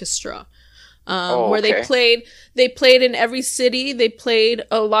an orchestra. Where they played in every city. They played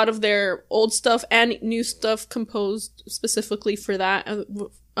a lot of their old stuff and new stuff composed specifically for that.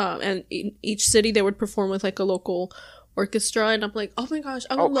 And in each city they would perform with like a local orchestra. And I'm like, oh my gosh,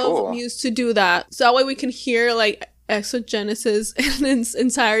 I would love Muse to do that. So that way we can hear like Exogenesis in its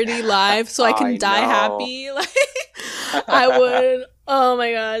entirety live, so I can die happy. Like, I would. Oh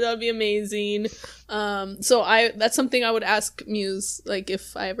my god, that would be amazing. So that's something I would ask Muse, like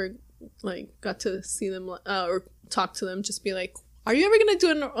if I ever like got to see them or talk to them, just be like, are you ever gonna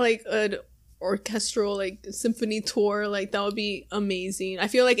do an orchestral like symphony tour? Like, that would be amazing. I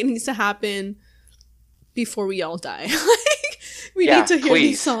feel like it needs to happen before we all die. Like, we need to hear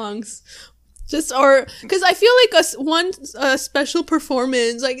these songs. Just, or because I feel like one special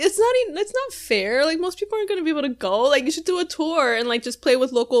performance, like it's not fair. Like, most people aren't gonna be able to go. Like, you should do a tour and like just play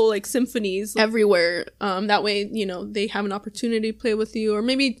with local like symphonies everywhere. That way, you know, they have an opportunity to play with you, or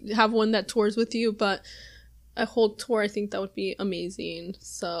maybe have one that tours with you. But a whole tour, I think that would be amazing.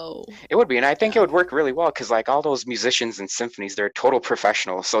 So it would be, and I think it would work really well because like all those musicians and symphonies, they're total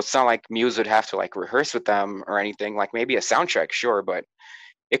professionals. So it's not like Muse would have to like rehearse with them or anything. Like maybe a sound check, sure, but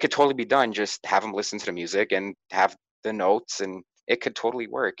it could totally be done. Just have them listen to the music and have the notes, and it could totally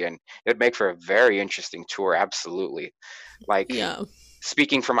work. And it would make for a very interesting tour. Absolutely. Like,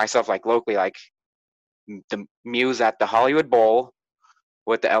 speaking for myself, like locally, like the Muse at the Hollywood Bowl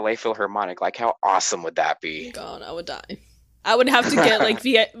with the LA Philharmonic, like how awesome would that be? God, I would die. I would have to get like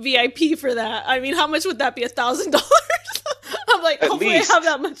VIP for that. I mean, how much would that be? $1,000? I'm like, hopefully I have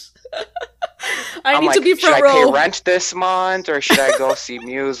that much. I need to be front row. Should I pay rent this month, or should I go see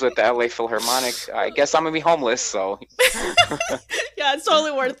Muse with the LA Philharmonic? I guess I'm gonna be homeless, so yeah, it's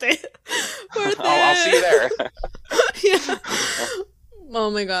totally worth it. I'll see you there. Yeah. Oh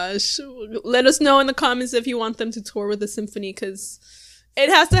my gosh. Let us know in the comments if you want them to tour with the symphony, because it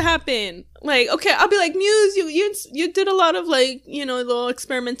has to happen. Like, okay, I'll be like, Muse, you did a lot of like, you know, little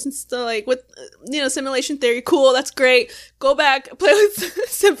experiments and stuff, like with, you know, simulation theory. Cool, that's great. Go back, play with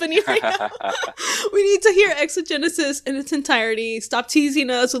symphony right now. We need to hear Exogenesis in its entirety. Stop teasing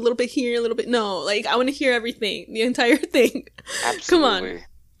us a little bit here, a little bit. No, like, I want to hear everything, the entire thing. Absolutely. Come on.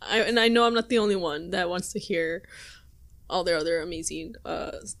 And I know I'm not the only one that wants to hear all their other amazing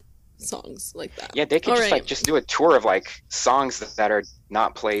songs like that. Yeah, they could just do a tour of like songs that are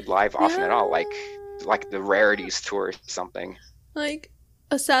not played live often at all, like the rarities tour or something. Like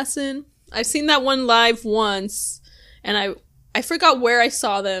Assassin. I've seen that one live once, and I forgot where I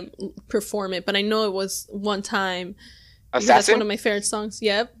saw them perform it, but I know it was one time. Assassin? That's one of my favorite songs.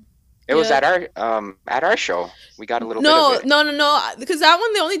 Yep. It was at our show. We got a little bit of it. No, because that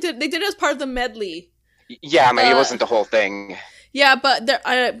one they did it as part of the medley. Yeah, I mean, it wasn't the whole thing. Yeah, but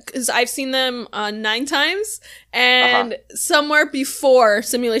because I've seen them 9 times, and somewhere before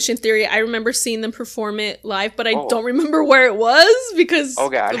Simulation Theory, I remember seeing them perform it live, but I don't remember where it was because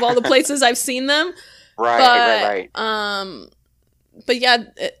of all the places I've seen them. Right. But yeah,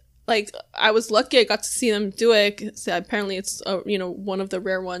 like, I was lucky I got to see them do it. So apparently it's one of the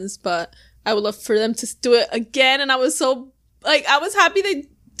rare ones, but I would love for them to do it again. And I was so like, I was happy they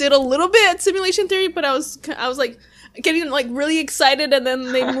did a little bit at Simulation Theory, but I was like getting like really excited, and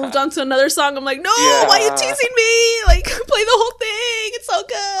then they moved on to another song. I'm like, no, why are you teasing me? Like, play the whole thing. It's so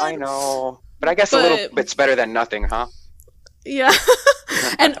good. I know, but I guess a little bit's better than nothing, huh? Yeah.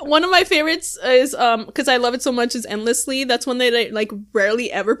 And one of my favorites is because I love it so much is Endlessly. That's one they like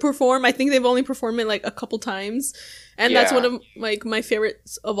rarely ever perform. I think they've only performed it like a couple times, and that's one of like my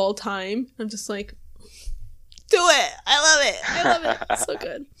favorites of all time. I'm just like, do it. I love it. It's so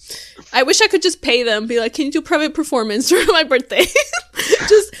good. I wish I could just pay them, be like, can you do private performance for my birthday?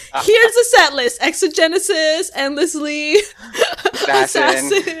 Just, here's the set list. Exogenesis, Endlessly,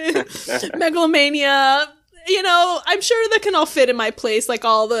 Assassin, Megalomania. You know, I'm sure that can all fit in my place, like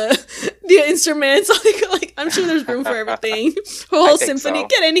all the instruments. Like I'm sure there's room for everything. A whole symphony. So.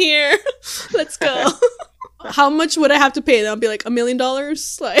 Get in here. Let's go. How much would I have to pay them? I'll be like $1 million?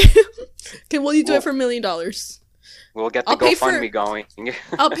 Like, okay, will you do it for $1 million? We'll get the I'll pay GoFundMe going.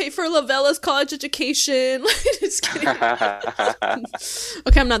 I'll pay for Lavella's college education. Just kidding.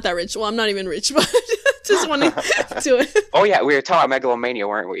 Okay, I'm not that rich. Well, I'm not even rich, but just wanting to do it. Oh yeah, we were talking about megalomania,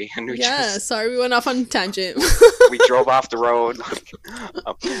 weren't we? And we Sorry, we went off on a tangent. we drove off the road.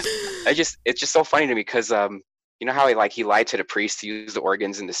 It's just so funny to me because you know how he lied to the priest to use the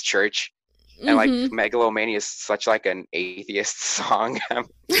organs in this church, and like megalomania is such like an atheist song.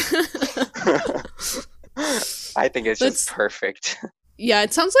 I think it's just perfect. Yeah,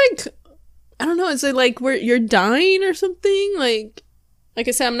 it sounds like, I don't know, is it like where you're dying or something? Like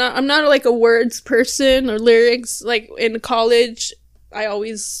I said, I'm not like a words person or lyrics. Like in college, I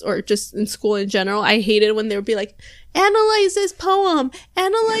always, or just in school in general, I hated when they would be like, analyze this poem,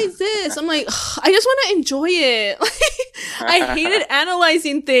 analyze this. I'm like, I just want to enjoy it. I hated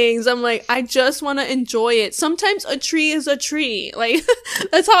analyzing things. I'm like, I just want to enjoy it. Sometimes a tree is a tree. Like,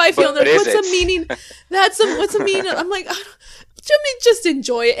 that's how I feel. What's the meaning? What's the meaning? I'm like, just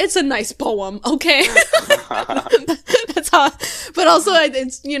enjoy it. It's a nice poem, okay? That's how. But also,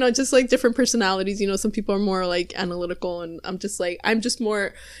 it's, you know, just like different personalities. You know, some people are more like analytical, and I'm just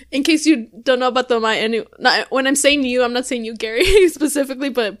more. In case you don't know about when I'm saying you, I'm not saying you, Gary, specifically,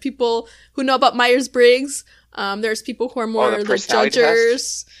 but people who know about Myers-Briggs. There's people who are more the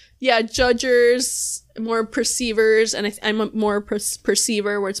judgers. Yeah, judgers, more perceivers, and I'm a more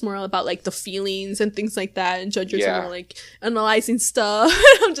perceiver, where it's more about like the feelings and things like that, and judges are more like analyzing stuff.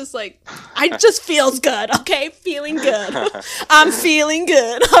 I'm just like, I just feels good, okay? Feeling good. I'm feeling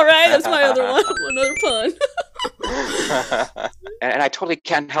good. All right, that's my other one. Another pun. And I totally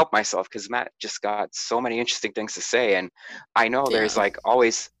can't help myself because Matt just got so many interesting things to say, and I know there's like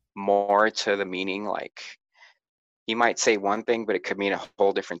always more to the meaning. Like, he might say one thing, but it could mean a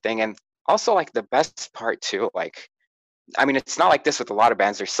whole different thing. And also, like, the best part too, like, I mean, it's not like this with a lot of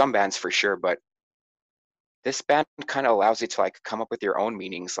bands. There's some bands for sure, but this band kind of allows you to like come up with your own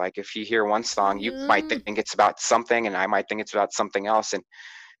meanings. Like, if you hear one song, you might think it's about something, and I might think it's about something else. And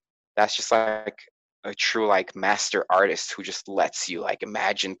that's just like a true like master artist who just lets you like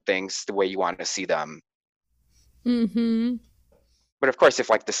imagine things the way you want to see them. But of course, if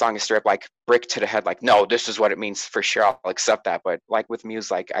like the song is straight up like brick to the head, like, no, this is what it means, for sure, I'll accept that. But like with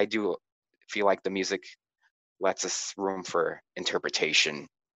music, like, I do feel like the music lets us room for interpretation.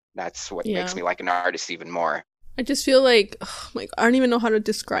 That's what makes me like an artist even more. I just feel like, I don't even know how to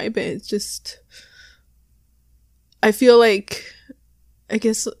describe it. It's just, I feel like, I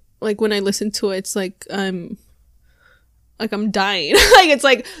guess, like when I listen to it, it's like I'm dying. Like, it's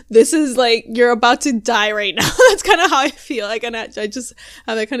like, this is like, you're about to die right now. That's kind of how I feel. Like, and I just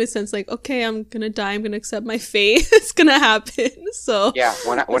have that kind of sense, like, okay, I'm gonna die. I'm gonna accept my fate. It's gonna happen. So yeah,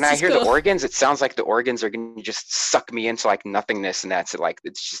 when I hear the organs, it sounds like the organs are gonna just suck me into like nothingness, and that's it. Like,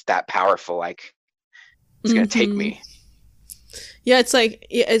 it's just that powerful. Like, it's gonna take me. Yeah, it's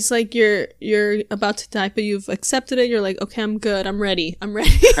like you're about to die, but you've accepted it. You're like, okay, I'm good. I'm ready.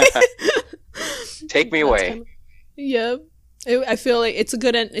 Take me away. Yep. I feel like it's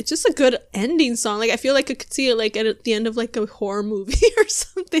just a good ending song. Like, I feel like I could see it like at the end of like a horror movie or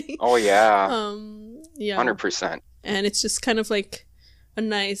something. Oh yeah. Yeah. 100%. And it's just kind of like a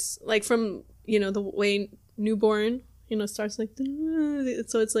nice, like, from, you know, the way Newborn, you know, starts like,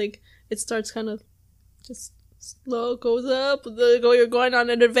 so it's like, it starts kind of just slow, goes up, you're going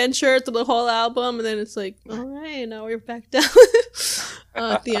on an adventure through the whole album, and then it's like, all right, now we're back down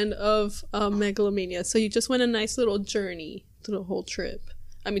at the end of Megalomania. So you just went a nice little journey through the whole trip.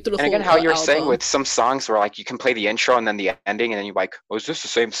 I mean, through the whole album. And again, how you're saying with some songs where like you can play the intro and then the ending, and then you're like, oh, is this the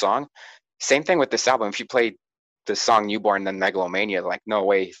same song? Same thing with this album. If you played the song Newborn then Megalomania, like, no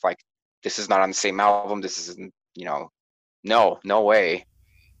way, like, this is not on the same album. This isn't, you know, no way.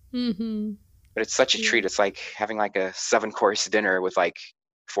 But it's such a treat. It's like having like a 7-course dinner with like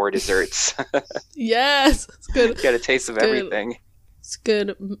 4 desserts. Yes, it's good. Get a taste of everything. It's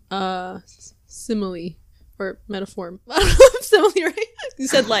good simile or metaphor. Simile, right? You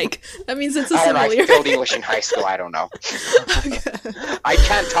said like. That means it's a simile. I don't know. I failed English in high school. I don't know. I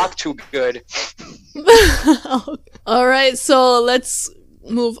can't talk too good. All right, so let's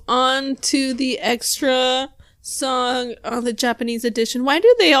move on to the extra song on the Japanese edition. Why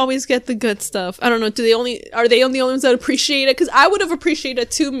do they always get the good stuff? I don't know. Are they the only ones that appreciate it? Because I would have appreciated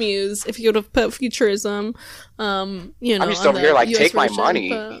too, Muse, if you would have put Futurism. You know, I'm just over here like, US take version, my money.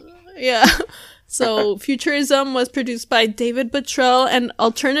 Yeah. So Futurism was produced by David Bottrell, and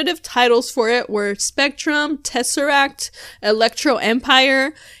alternative titles for it were Spectrum, Tesseract, Electro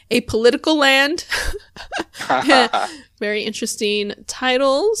Empire, A Political Land. Very interesting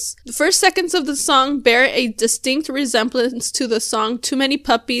titles. The first seconds of the song bear a distinct resemblance to the song Too Many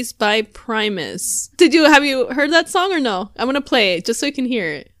Puppies by Primus. Have you heard that song or no? I'm gonna play it just so you can hear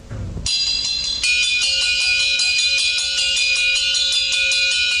it.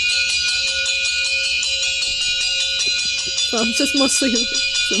 So it's just mostly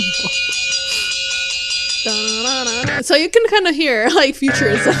simple. So you can kind of hear like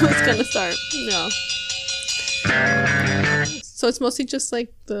Futurism is gonna start. Yeah. So it's mostly just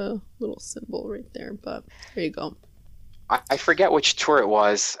like the little symbol right there, but there you go. I forget which tour it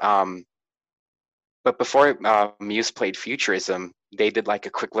was, but before Muse played Futurism, they did like a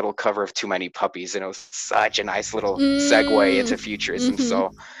quick little cover of Too Many Puppies, and it was such a nice little segue into Futurism.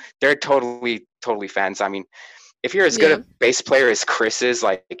 So they're totally fans. I mean, if you're as good a bass player as Chris is,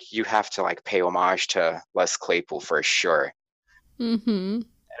 like, you have to like pay homage to Les Claypool for sure. It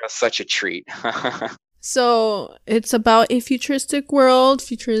was such a treat. So it's about a futuristic world,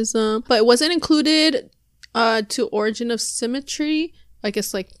 futurism, but it wasn't included to Origin of Symmetry. I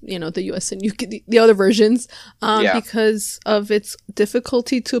guess, like, you know, the US and UK, the other versions, because of its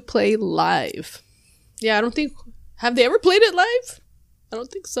difficulty to play live. Yeah, I don't think, have they ever played it live? I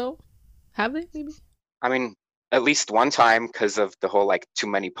don't think so. Have they? Maybe. I mean, at least one time, because of the whole like Too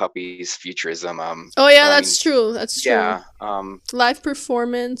Many Puppies Futurism. Oh yeah, that's true. That's true. Yeah. Live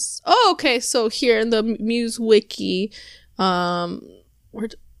performance. Oh, okay. So here in the Muse Wiki, they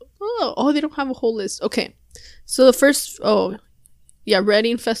don't have a whole list. Okay, so the first,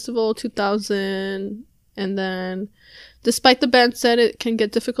 Reading Festival 2000, and then despite the band said it can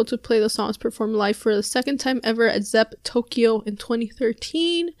get difficult to play the songs performed live for the second time ever at Zepp Tokyo in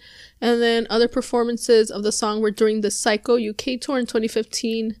 2013. And then other performances of the song were during the Psycho UK tour in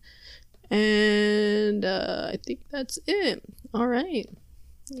 2015. And I think that's it. All right.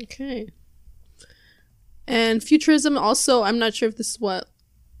 Okay. And Futurism also, I'm not sure if this is what,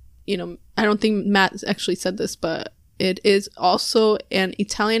 you know, I don't think Matt actually said this, but it is also an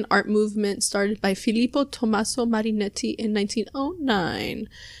Italian art movement started by Filippo Tommaso Marinetti in 1909.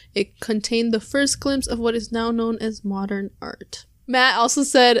 It contained the first glimpse of what is now known as modern art. Matt also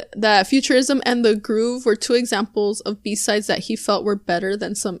said that Futurism and The Groove were two examples of B-sides that he felt were better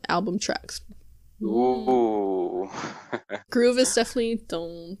than some album tracks. Ooh. Groove is definitely,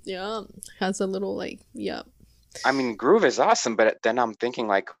 has a little like, I mean, Groove is awesome, but then I'm thinking,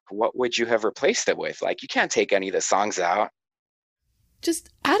 like, what would you have replaced it with? Like, you can't take any of the songs out. Just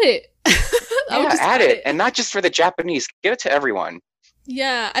add it. Add it. And not just for the Japanese. Give it to everyone.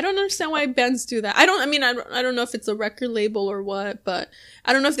 Yeah, I don't understand why bands do that. I don't know if it's a record label or what, but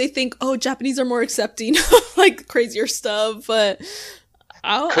I don't know if they think, Japanese are more accepting of like crazier stuff, but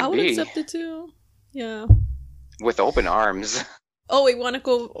I would accept it too. Yeah. With open arms. Oh, we want to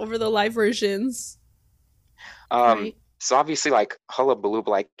go over the live versions. Right. So obviously, like, Hullabaloo,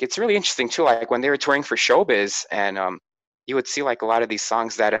 like, it's really interesting too, like when they were touring for Showbiz, and you would see like a lot of these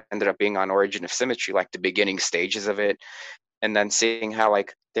songs that ended up being on Origin of Symmetry, like the beginning stages of it, and then seeing how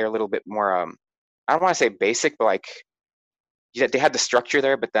like they're a little bit more I don't want to say basic, but like they had the structure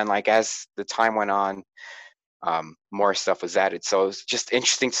there, but then like as the time went on, more stuff was added. So it was just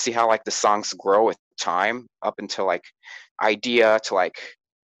interesting to see how like the songs grow with time up until like idea to like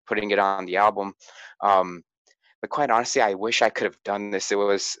putting it on the album. But quite honestly, I wish I could have done this. It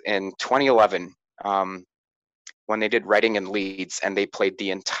was in 2011 when they did Reading and Leeds, and they played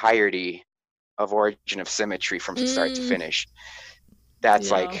the entirety of Origin of Symmetry from start to finish. That's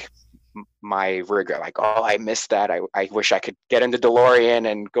like my regret. Like, I missed that. I wish I could get in the DeLorean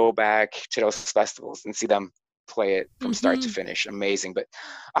and go back to those festivals and see them play it from start to finish. Amazing. But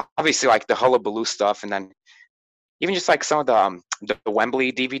obviously, like the Hullabaloo stuff, and then even just like some of the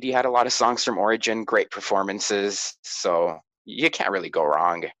Wembley DVD had a lot of songs from Origin, great performances. So you can't really go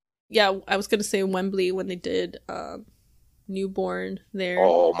wrong. Yeah, I was gonna say Wembley when they did Newborn there.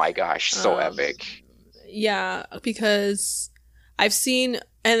 Oh my gosh, so epic. Yeah, because I've seen,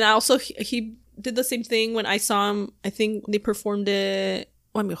 and also he did the same thing when I saw him. I think they performed it.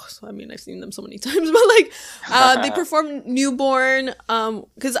 Well, I mean, I've seen them so many times, but like they performed Newborn.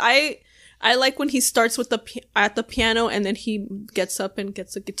 Because I like when he starts with at the piano and then he gets up and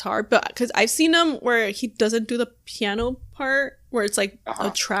gets a guitar. But because I've seen him where he doesn't do the piano part, where it's like a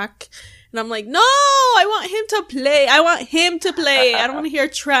track. And I'm like, no, I want him to play. I want him to play. I don't want to hear a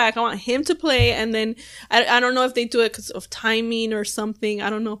track. I want him to play. And then I don't know if they do it because of timing or something. I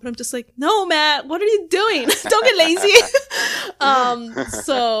don't know. But I'm just like, no, Matt, what are you doing? Don't get lazy.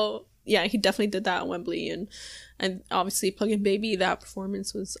 So yeah, he definitely did that at Wembley, and obviously Plug In Baby, that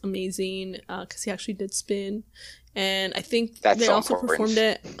performance was amazing because he actually did spin, and I think That's they so also important. performed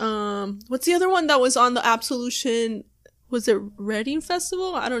it. What's the other one that was on the Absolution? Was it Reading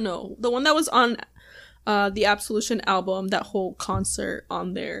Festival? I don't know. The one that was on the Absolution album, that whole concert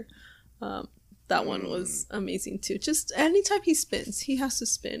on there. That one was amazing too. Just anytime he spins, he has to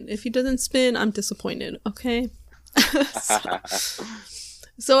spin. If he doesn't spin, I'm disappointed. Okay.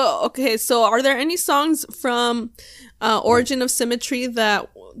 So are there any songs from Origin of Symmetry that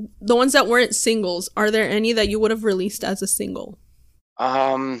the ones that weren't singles? Are there any that you would have released as a single?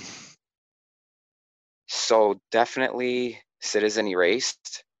 So definitely Citizen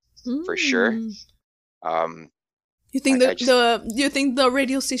Erased for sure. Mm. Um, You think I just do you think the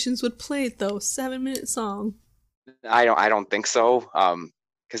radio stations would play it though? 7 minute song. I don't think so.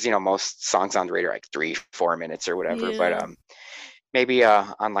 Because most songs on the radio are like 3-4 minutes or whatever. But Yeah. maybe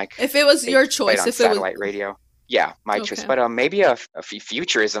on like If it was they your played choice, on if it was satellite radio. Yeah, my choice. okay. But maybe a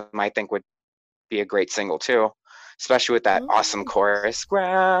Futurism I think would be a great single too, especially with that awesome Oh. chorus,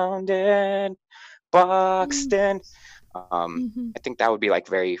 grounded, boxed in. Mm-hmm. I think that would be like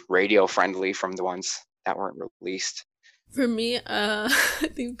very radio friendly from the ones that weren't released. For me, I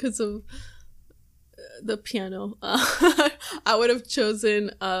think because of the piano, I would have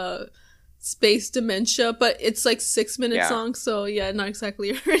chosen Space Dementia, but it's like 6 minute Yeah, song, so yeah, not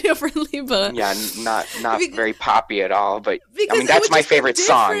exactly radio friendly, but yeah, not Be- very poppy at all. But I because mean, it that's would my just be favorite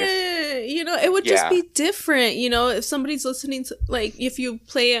song. different, it would just Yeah, be different, if somebody's listening to, like, if you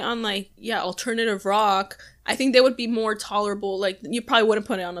play it on, like, yeah, alternative rock, I think they would be more tolerable. Like, you probably wouldn't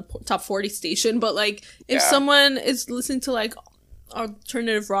put it on a top 40 station, but like, if yeah. someone is listening to like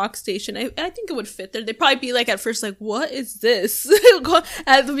alternative rock station, I think it would fit there. They'd probably be like at first like, what is this?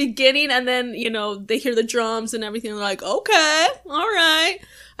 At the beginning, and then they hear the drums and everything, they're like, okay, all right,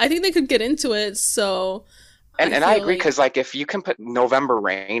 I think they could get into it. So And I feel agree like because like if you can put November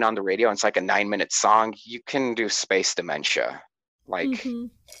Rain on the radio and it's like a 9-minute song, you can do Space Dementia. Like hmm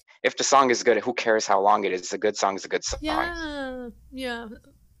if the song is good, who cares how long it is? A good song is a good song. yeah,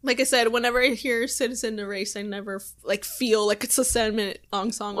 like I said, whenever I hear Citizen Erased, I never like feel like it's a 7 minute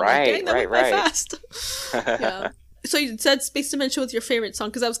long song. I'm like, Right, dang, that right, went by right. fast. Yeah. So you said Space Dementia was your favorite song,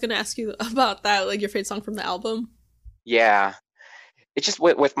 because I was gonna ask you about that, like your favorite song from the album. Yeah. It's just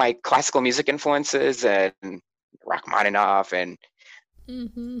with my classical music influences and Rachmaninoff and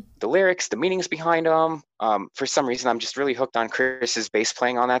Mm-hmm. the lyrics, the meanings behind them. For some reason, I'm just really hooked on Chris's bass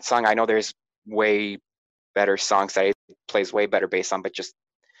playing on that song. I know there's way better songs that he plays way better bass on, but just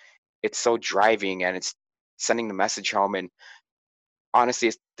it's so driving and it's sending the message home. And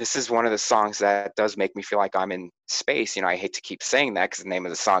honestly, this is one of the songs that does make me feel like I'm in space. I hate to keep saying that because the name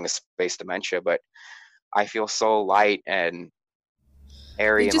of the song is Space Dementia, but I feel so light and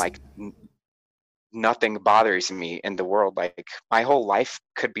airy It and just like nothing bothers me in the world. Like my whole life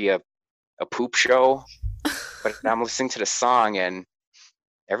could be a poop show, but I'm listening to the song and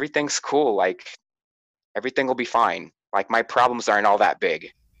everything's cool. Like everything will be fine. Like my problems aren't all that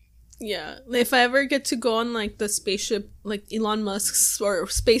big. Yeah, if I ever get to go on like the spaceship, like Elon Musk's or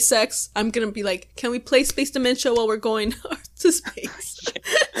SpaceX, I'm gonna be like, can we play Space Dementia while we're going to space?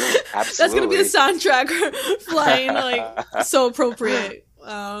 That's gonna be the Absolutely. soundtrack flying, like, so appropriate.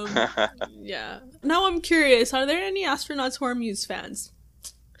 Yeah. Now I'm curious, are there any astronauts who are Muse fans?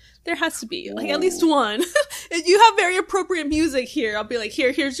 There has to be, like, at least Ooh. one. If you have very appropriate music here, I'll be like,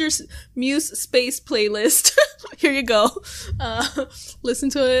 here's your Muse space playlist. Here you go. Listen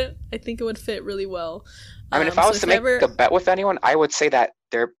to it. I think it would fit really well. I mean, if I So was to if make ever, a bet with anyone, I would say that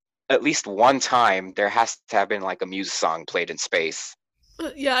there at least one time there has to have been like a Muse song played in space.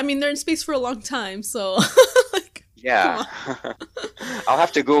 yeah, I mean, they're in space for a long time, so, like, come Yeah. on. I'll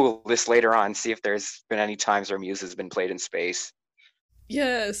have to Google this later on, see if there's been any times where Muse has been played in space.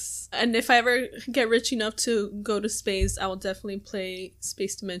 Yes. And if I ever get rich enough to go to space, I will definitely play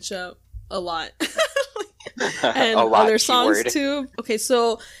Space Dementia a lot. A And lot other songs keyword. too. Okay,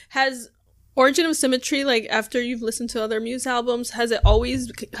 so has Origin of Symmetry, like, after you've listened to other Muse albums, has it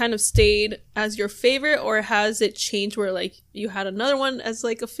always kind of stayed as your favorite, or has it changed where, like, you had another one as,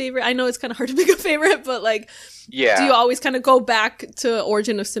 like, a favorite? I know it's kind of hard to pick a favorite, but, like, do you Yeah. always kind of go back to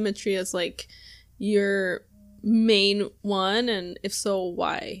Origin of Symmetry as, like, your main one? And if so,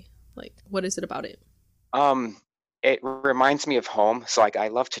 why? Like, what is it about it? Um, it reminds me of home. So like I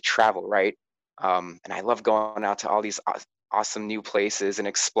love to travel, right? And I love going out to all these awesome new places and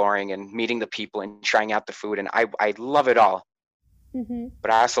exploring and meeting the people and trying out the food. And I love it all. Mm-hmm.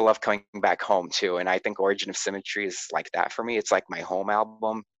 But I also love coming back home too. And I think Origin of Symmetry is like that for me. It's like my home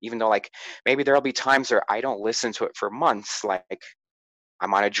album, even though like maybe there'll be times where I don't listen to it for months. Like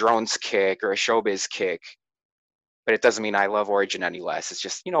I'm on a drones kick or a showbiz kick, but it doesn't mean I love Origin any less. It's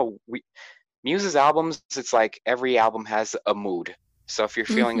just, Muse's albums, it's like every album has a mood. So if you're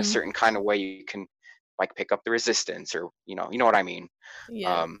feeling a certain kind of way, you can like pick up the Resistance, or you know what I mean.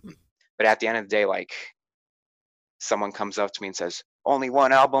 Yeah. But at the end of the day, like someone comes up to me and says, only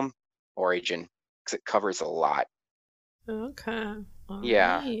one album, Origin, because it covers a lot. Okay. All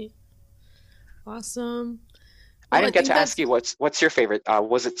Yeah. right. Awesome. I didn't get to ask you what's your favorite.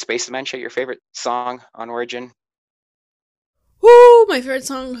 Was it Space Dementia your favorite song on Origin? Woo, my favorite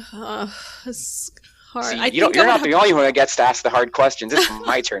song. It's hard. See, you're not the only one that gets to ask the hard questions. It's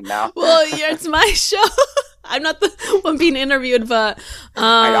my turn now. Well, yeah, it's my show. I'm not the one being interviewed, but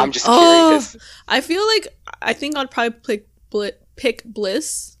I'm just curious. I feel like I think I'd probably pick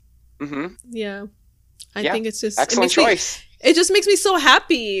Bliss. Mm-hmm. Yeah, I think it's just excellent choice. It just makes me so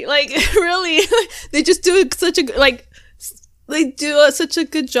happy. Like, really, they just do such a such a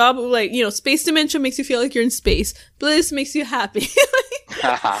good job of, like, Space Dementia makes you feel like you're in space. Bliss makes you happy.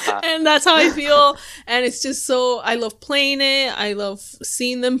 And that's how I feel. And it's just so, I love playing it. I love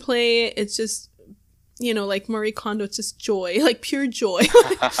seeing them play it. It's just, like Marie Kondo, it's just joy, like pure joy.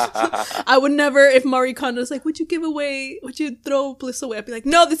 I would never, if Marie Kondo's like, would you throw Bliss away? I'd be like,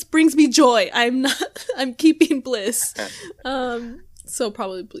 no, this brings me joy. I'm keeping Bliss. So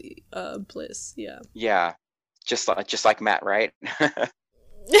probably Bliss, yeah. Yeah. Just like Matt, right?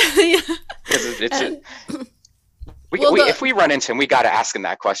 Yeah. If we run into him, we got to ask him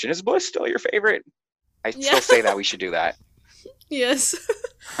that question. Is Bliss still your favorite? I still say that we should do that. Yes.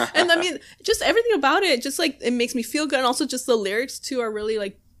 And I mean, just everything about it, just like it makes me feel good. And also just the lyrics too are really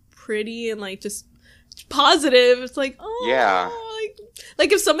like pretty and like just positive. It's like, oh yeah.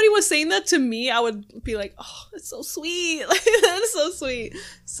 Like if somebody was saying that to me, I would be like, oh, that's so sweet. Like, that's so sweet.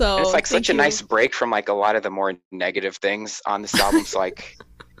 So and it's like such a nice break from like a lot of the more negative things on this album. So like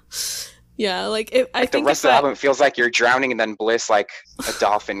yeah, like I think the rest of the album feels like you're drowning, and then Bliss, like a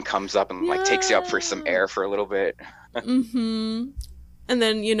dolphin comes up and like takes you up for some air for a little bit. Mm-hmm. And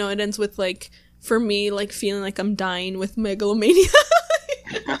then it ends with like, for me, like feeling like I'm dying with megalomania.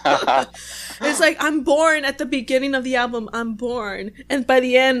 It's like I'm born at the beginning of the album. I'm born, and by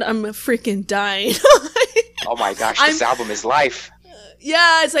the end, I'm freaking dying. Oh my gosh, this album is life.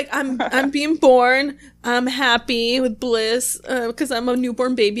 Yeah, it's like I'm being born. I'm happy with Bliss because I'm a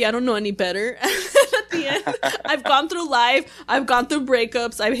newborn baby. I don't know any better. At the end, I've gone through life. I've gone through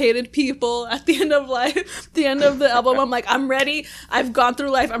breakups. I've hated people. At the end of life, the end of the album, I'm like, I'm ready. I've gone through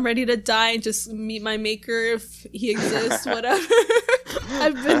life. I'm ready to die and just meet my maker if he exists. Whatever.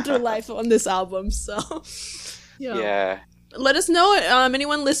 I've been through life on this album, so yeah. Let us know.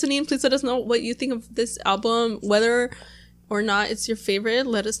 Anyone listening, please let us know what you think of this album, whether or not it's your favorite.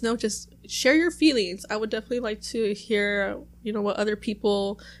 Let us know. Just share your feelings. I would definitely like to hear, what other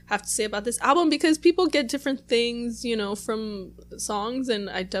people have to say about this album, because people get different things, from songs, and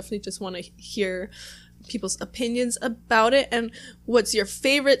I definitely just want to hear people's opinions about it. And what's your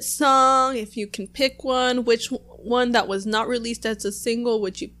favorite song? If you can pick one, which one that was not released as a single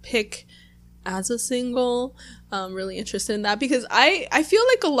would you pick as a single? I'm really interested in that, because I feel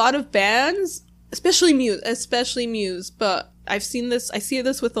like a lot of bands, especially Muse, but I see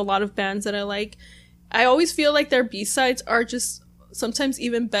this with a lot of bands that I like. I always feel like their B-sides are just sometimes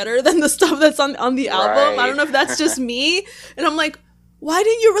even better than the stuff that's on the album. I don't know if that's just me. And I'm like, why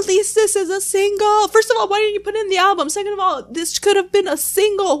didn't you release this as a single? First of all, why didn't you put it in the album? Second of all, this could have been a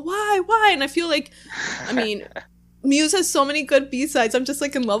single. Why? And I feel like, I mean, Muse has so many good B-sides. I'm just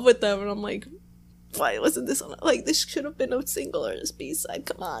like in love with them. And I'm like, why wasn't this on? Like, this should have been a single or a B-side.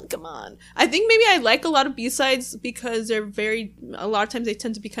 Come on. I think maybe I like a lot of B-sides because they're a lot of times they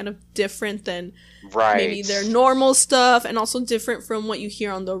tend to be kind of different than maybe their normal stuff, and also different from what you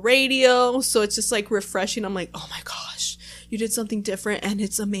hear on the radio. So it's just like refreshing. I'm like, oh my gosh, you did something different and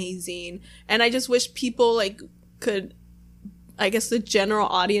it's amazing. And I just wish people like could, I guess the general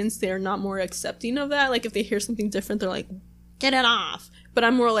audience, they're not more accepting of that. Like if they hear something different, they're like, get it off. But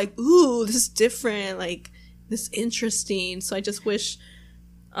I'm more like, ooh, this is different, like, this is interesting. So I just wish,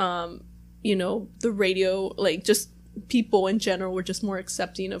 the radio, like, just people in general were just more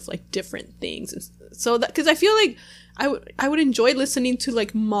accepting of, like, different things. And so that, because I feel like I would enjoy listening to,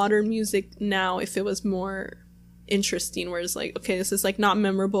 like, modern music now if it was more interesting, where it's like, okay, this is, like, not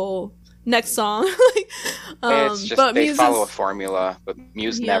memorable. Next song. It's just, but they follow a formula, but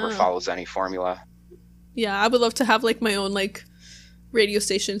Muse never follows any formula. Yeah, I would love to have, like, my own, like, radio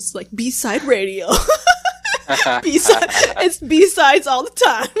stations, like B-side radio. B-side, it's B-sides all the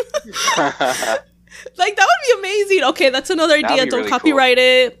time. Like, that would be amazing. Okay, that's another idea. Don't really copyright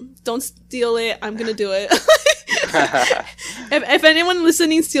it. Don't steal it. I'm gonna do it. If anyone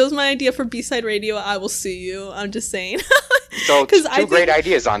listening steals my idea for B-side radio, I will sue you. I'm just saying. So two great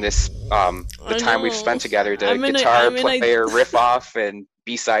ideas on this. The time we've spent together: the guitar player riff off and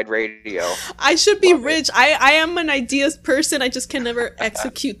B-side radio. I should be rich. I am an ideas person. I just can never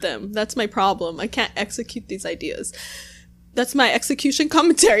execute them. That's my problem. I can't execute these ideas. That's my execution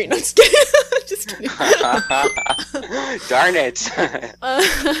commentary. No, just kidding. Just kidding. Darn it.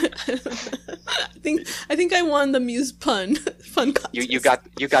 I think I won the Muse fun contest. You got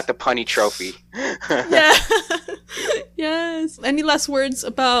the punny trophy. Yeah. Yes. Any last words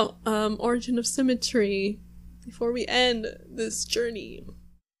about Origin of Symmetry before we end this journey?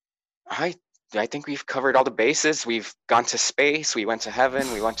 I think we've covered all the bases. We've gone to space. We went to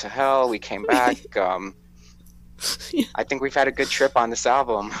heaven. We went to hell. We came back. Yeah. I think we've had a good trip on this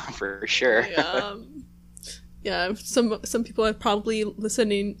album for sure. Yeah. Some people have probably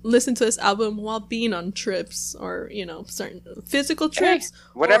listened to this album while being on trips, or certain physical trips,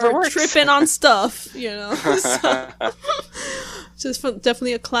 whatever or works. tripping on stuff. So, just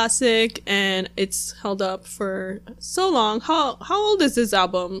definitely a classic, and it's held up for so long. How old is this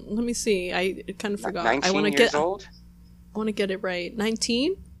album? Let me see. I kind of forgot. 19 years old. I want to get it right.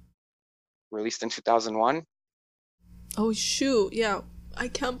 19. Released in 2001. Oh shoot! Yeah, I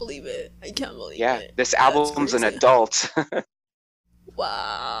can't believe it. Yeah, this album's an adult.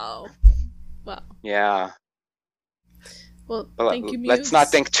 Wow. Yeah. Well, thank you, Muse. Let's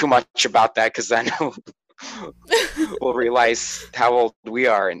not think too much about that, because then we'll realize how old we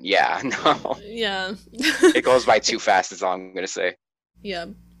are, and yeah. It goes by too fast, is all I'm gonna say. Yeah.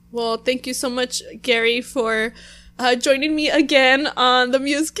 Well, thank you so much, Gary, for joining me again on the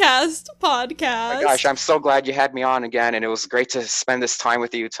Musecast podcast. Oh my gosh, I'm so glad you had me on again, and it was great to spend this time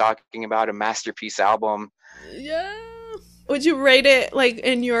with you talking about a masterpiece album. Yeah. Would you rate it, like,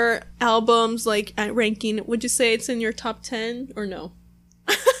 in your albums, like, at ranking? Would you say it's in your top 10 or no?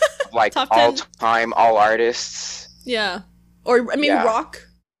 Like, top all 10? time, all artists? Yeah. Or, I mean, yeah. rock?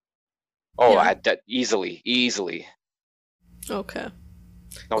 Oh, yeah. Easily. Okay.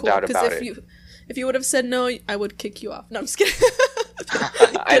 No doubt about it. If you would have said no, I would kick you off. No, I'm just kidding.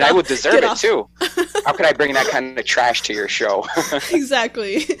 And I would deserve it too. How could I bring that kind of trash to your show?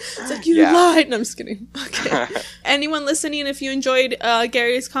 Exactly. It's like, you lied. No, I'm just kidding. Okay. Anyone listening, if you enjoyed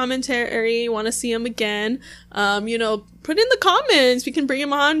Gary's commentary, want to see him again, put in the comments. We can bring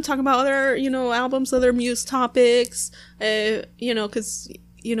him on, talk about other, albums, other Muse topics, because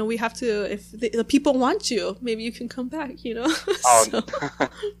we have to, if the people want you, maybe you can come back,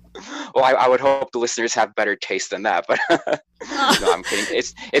 Oh, well, I would hope the listeners have better taste than that, but no, I'm kidding.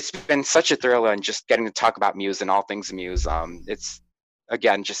 It's been such a thrill, and just getting to talk about Muse and all things Muse. It's,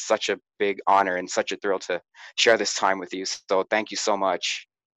 again, just such a big honor and such a thrill to share this time with you. So thank you so much.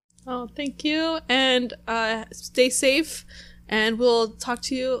 Oh, thank you. And stay safe. And we'll talk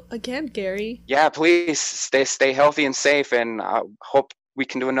to you again, Gary. Yeah, please stay healthy and safe, and I hope we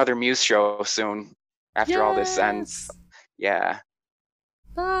can do another Muse show soon after all this ends. Yeah.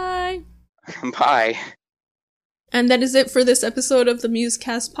 Bye. Bye. And that is it for this episode of the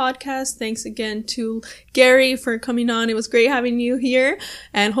Musecast podcast. Thanks again to Gary for coming on. It was great having you here,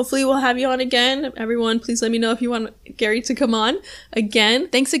 and hopefully we'll have you on again. Everyone, please let me know if you want Gary to come on again.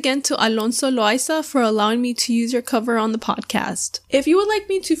 Thanks again to Alonso Loaiza for allowing me to use your cover on the podcast. If you would like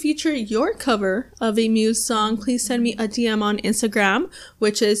me to feature your cover of a Muse song, please send me a DM on Instagram,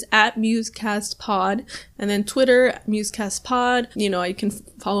 which is @MusecastPod, and then Twitter, MusecastPod. You can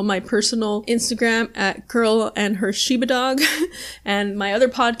follow my personal Instagram @Girl and Her Shiba Dog, and my other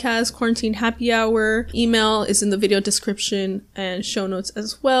podcast, Quarantine Happy Hour. Email is in the video description and show notes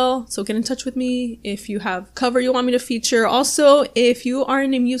as well. So get in touch with me if you have cover you want me to feature. Also, if you are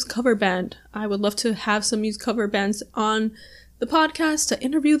in a Muse cover band, I would love to have some Muse cover bands on the podcast to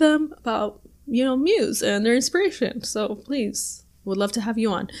interview them about, Muse and their inspiration. So please, would love to have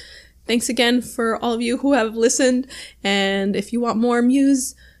you on. Thanks again for all of you who have listened. And if you want more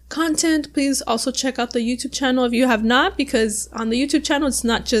Muse content, please also check out the YouTube channel if you have not, because on the YouTube channel, it's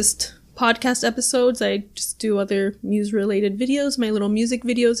not just podcast episodes. I just do other Muse related videos, my little music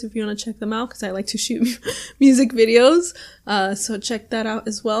videos, if you want to check them out, because I like to shoot music videos. So check that out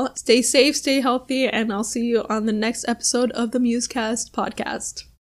as well. Stay safe, stay healthy, and I'll see you on the next episode of the Musecast podcast.